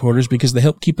Patreon supporters because they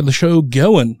help keep the show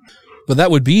going. But that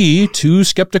would be two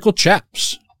skeptical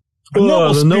chaps. The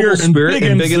noble spirit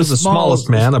and big as the smallest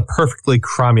man. A perfectly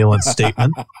cromulent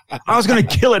statement. I was going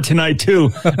to kill it tonight,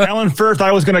 too. Alan Firth,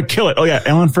 I was going to kill it. Oh, yeah,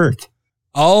 Alan Firth.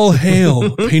 All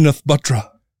hail, Peneth Butra.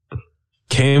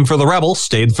 Came for the rebel,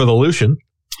 stayed for the Lucian.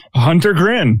 Hunter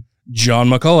Grin. John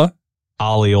McCullough.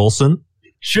 Ollie Olson.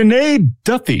 Sinead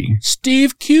Duffy.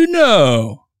 Steve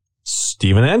Cuno.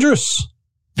 Stephen Andrews.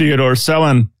 Theodore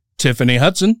Sellon. Tiffany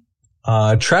Hudson.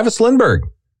 Travis Lindbergh.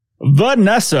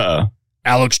 Vanessa.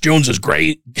 Alex Jones is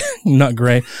great. Not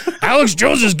gray. Alex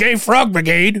Jones is Gay Frog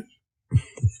Brigade.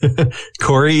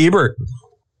 Corey Ebert.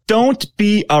 Don't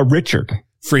be a Richard.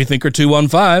 Freethinker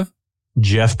 215.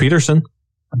 Jeff Peterson.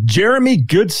 Jeremy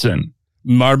Goodson.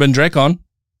 Marvin Dracon.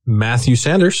 Matthew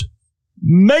Sanders.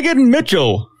 Megan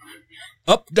Mitchell.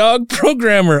 Updog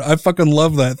Programmer. I fucking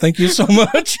love that. Thank you so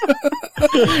much.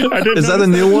 Is that a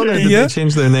new one, or did they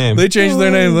change their name? They changed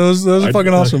their name. Those are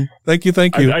fucking awesome. Thank you.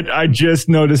 I just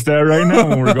noticed that right now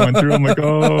when we're going through. I'm like,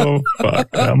 oh, fuck.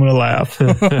 I'm going to laugh.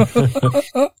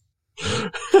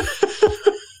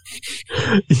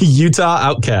 Utah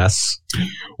Outcasts.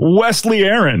 Wesley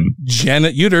Aaron.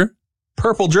 Janet Uter.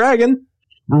 Purple Dragon.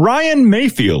 Ryan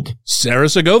Mayfield. Sarah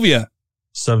Segovia.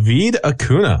 Savid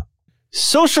Acuna.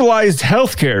 Socialized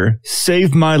Healthcare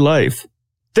saved my life.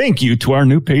 Thank you to our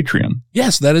new Patreon.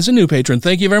 Yes, that is a new patron.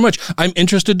 Thank you very much. I'm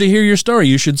interested to hear your story.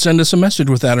 You should send us a message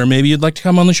with that, or maybe you'd like to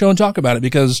come on the show and talk about it,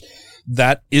 because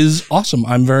that is awesome.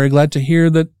 I'm very glad to hear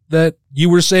that you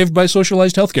were saved by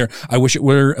socialized healthcare. I wish it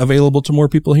were available to more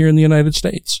people here in the United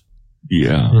States.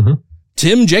 Yeah. Mm-hmm.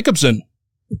 Tim Jacobson.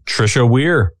 Trisha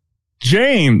Weir.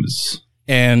 James.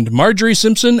 And Marjorie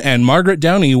Simpson and Margaret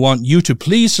Downey want you to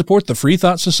please support the Free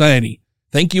Thought Society.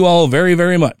 Thank you all very,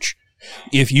 very much.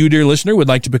 If you, dear listener, would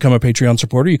like to become a Patreon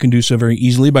supporter, you can do so very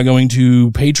easily by going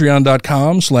to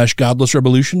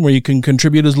patreon.com/godlessrevolution, where you can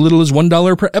contribute as little as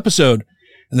 $1 per episode.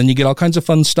 And then you get all kinds of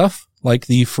fun stuff, like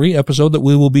the free episode that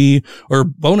we will be, or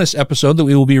bonus episode that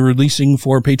we will be releasing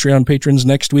for Patreon patrons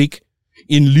next week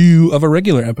in lieu of a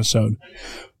regular episode.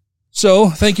 So,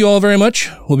 thank you all very much.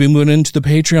 We'll be moving into the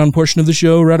Patreon portion of the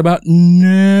show right about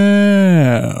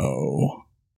now.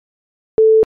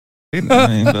 God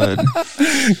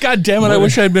damn it, I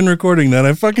wish I had been recording that.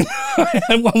 I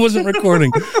wasn't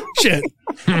recording. Shit.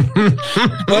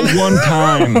 One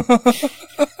time.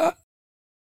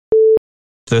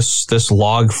 This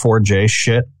Log4j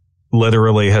shit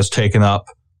literally has taken up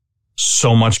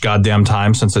so much goddamn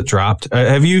time since it dropped.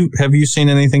 Have you seen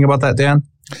anything about that, Dan?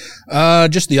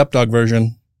 Just the Updog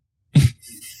version.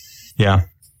 Yeah.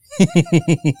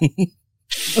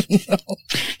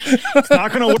 It's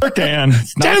not going to work, Dan.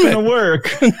 It's not going to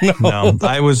work. No,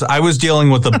 I was dealing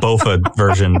with the Bofa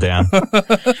version, Dan.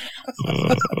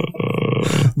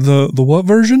 The what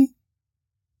version?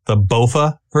 The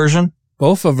Bofa version.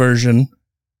 Bofa version.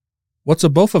 What's a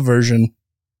Bofa version?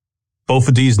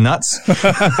 Bofa D's nuts.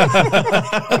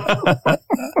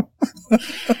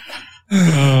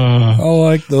 I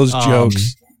like those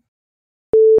jokes.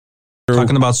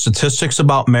 Talking about statistics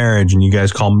about marriage, and you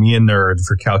guys call me a nerd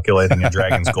for calculating a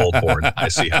Dragon's Gold board. I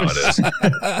see how it is.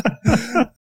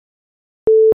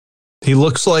 He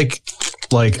looks like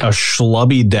a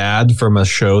schlubby dad from a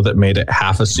show that made it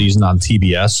half a season on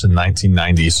TBS in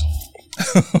 1990s.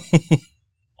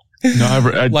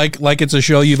 No, like it's a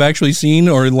show you've actually seen,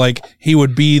 or like he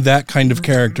would be that kind of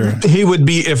character. He would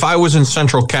be, if I was in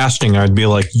central casting, I'd be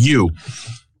like,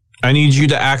 I need you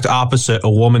to act opposite a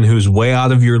woman who's way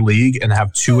out of your league and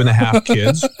have 2.5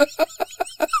 kids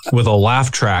with a laugh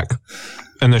track.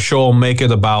 And the show will make it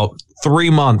about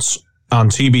 3 months on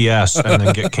TBS and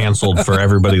then get canceled for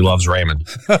Everybody Loves Raymond.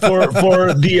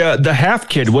 For the half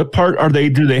kid, what part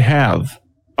do they have?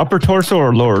 Upper torso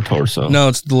or lower torso? No,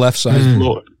 it's the left side.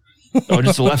 Oh,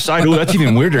 just the left side. Oh, that's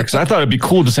even weirder, because I thought it'd be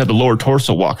cool just to have the lower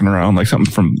torso walking around like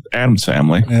something from Addams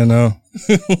Family. I know.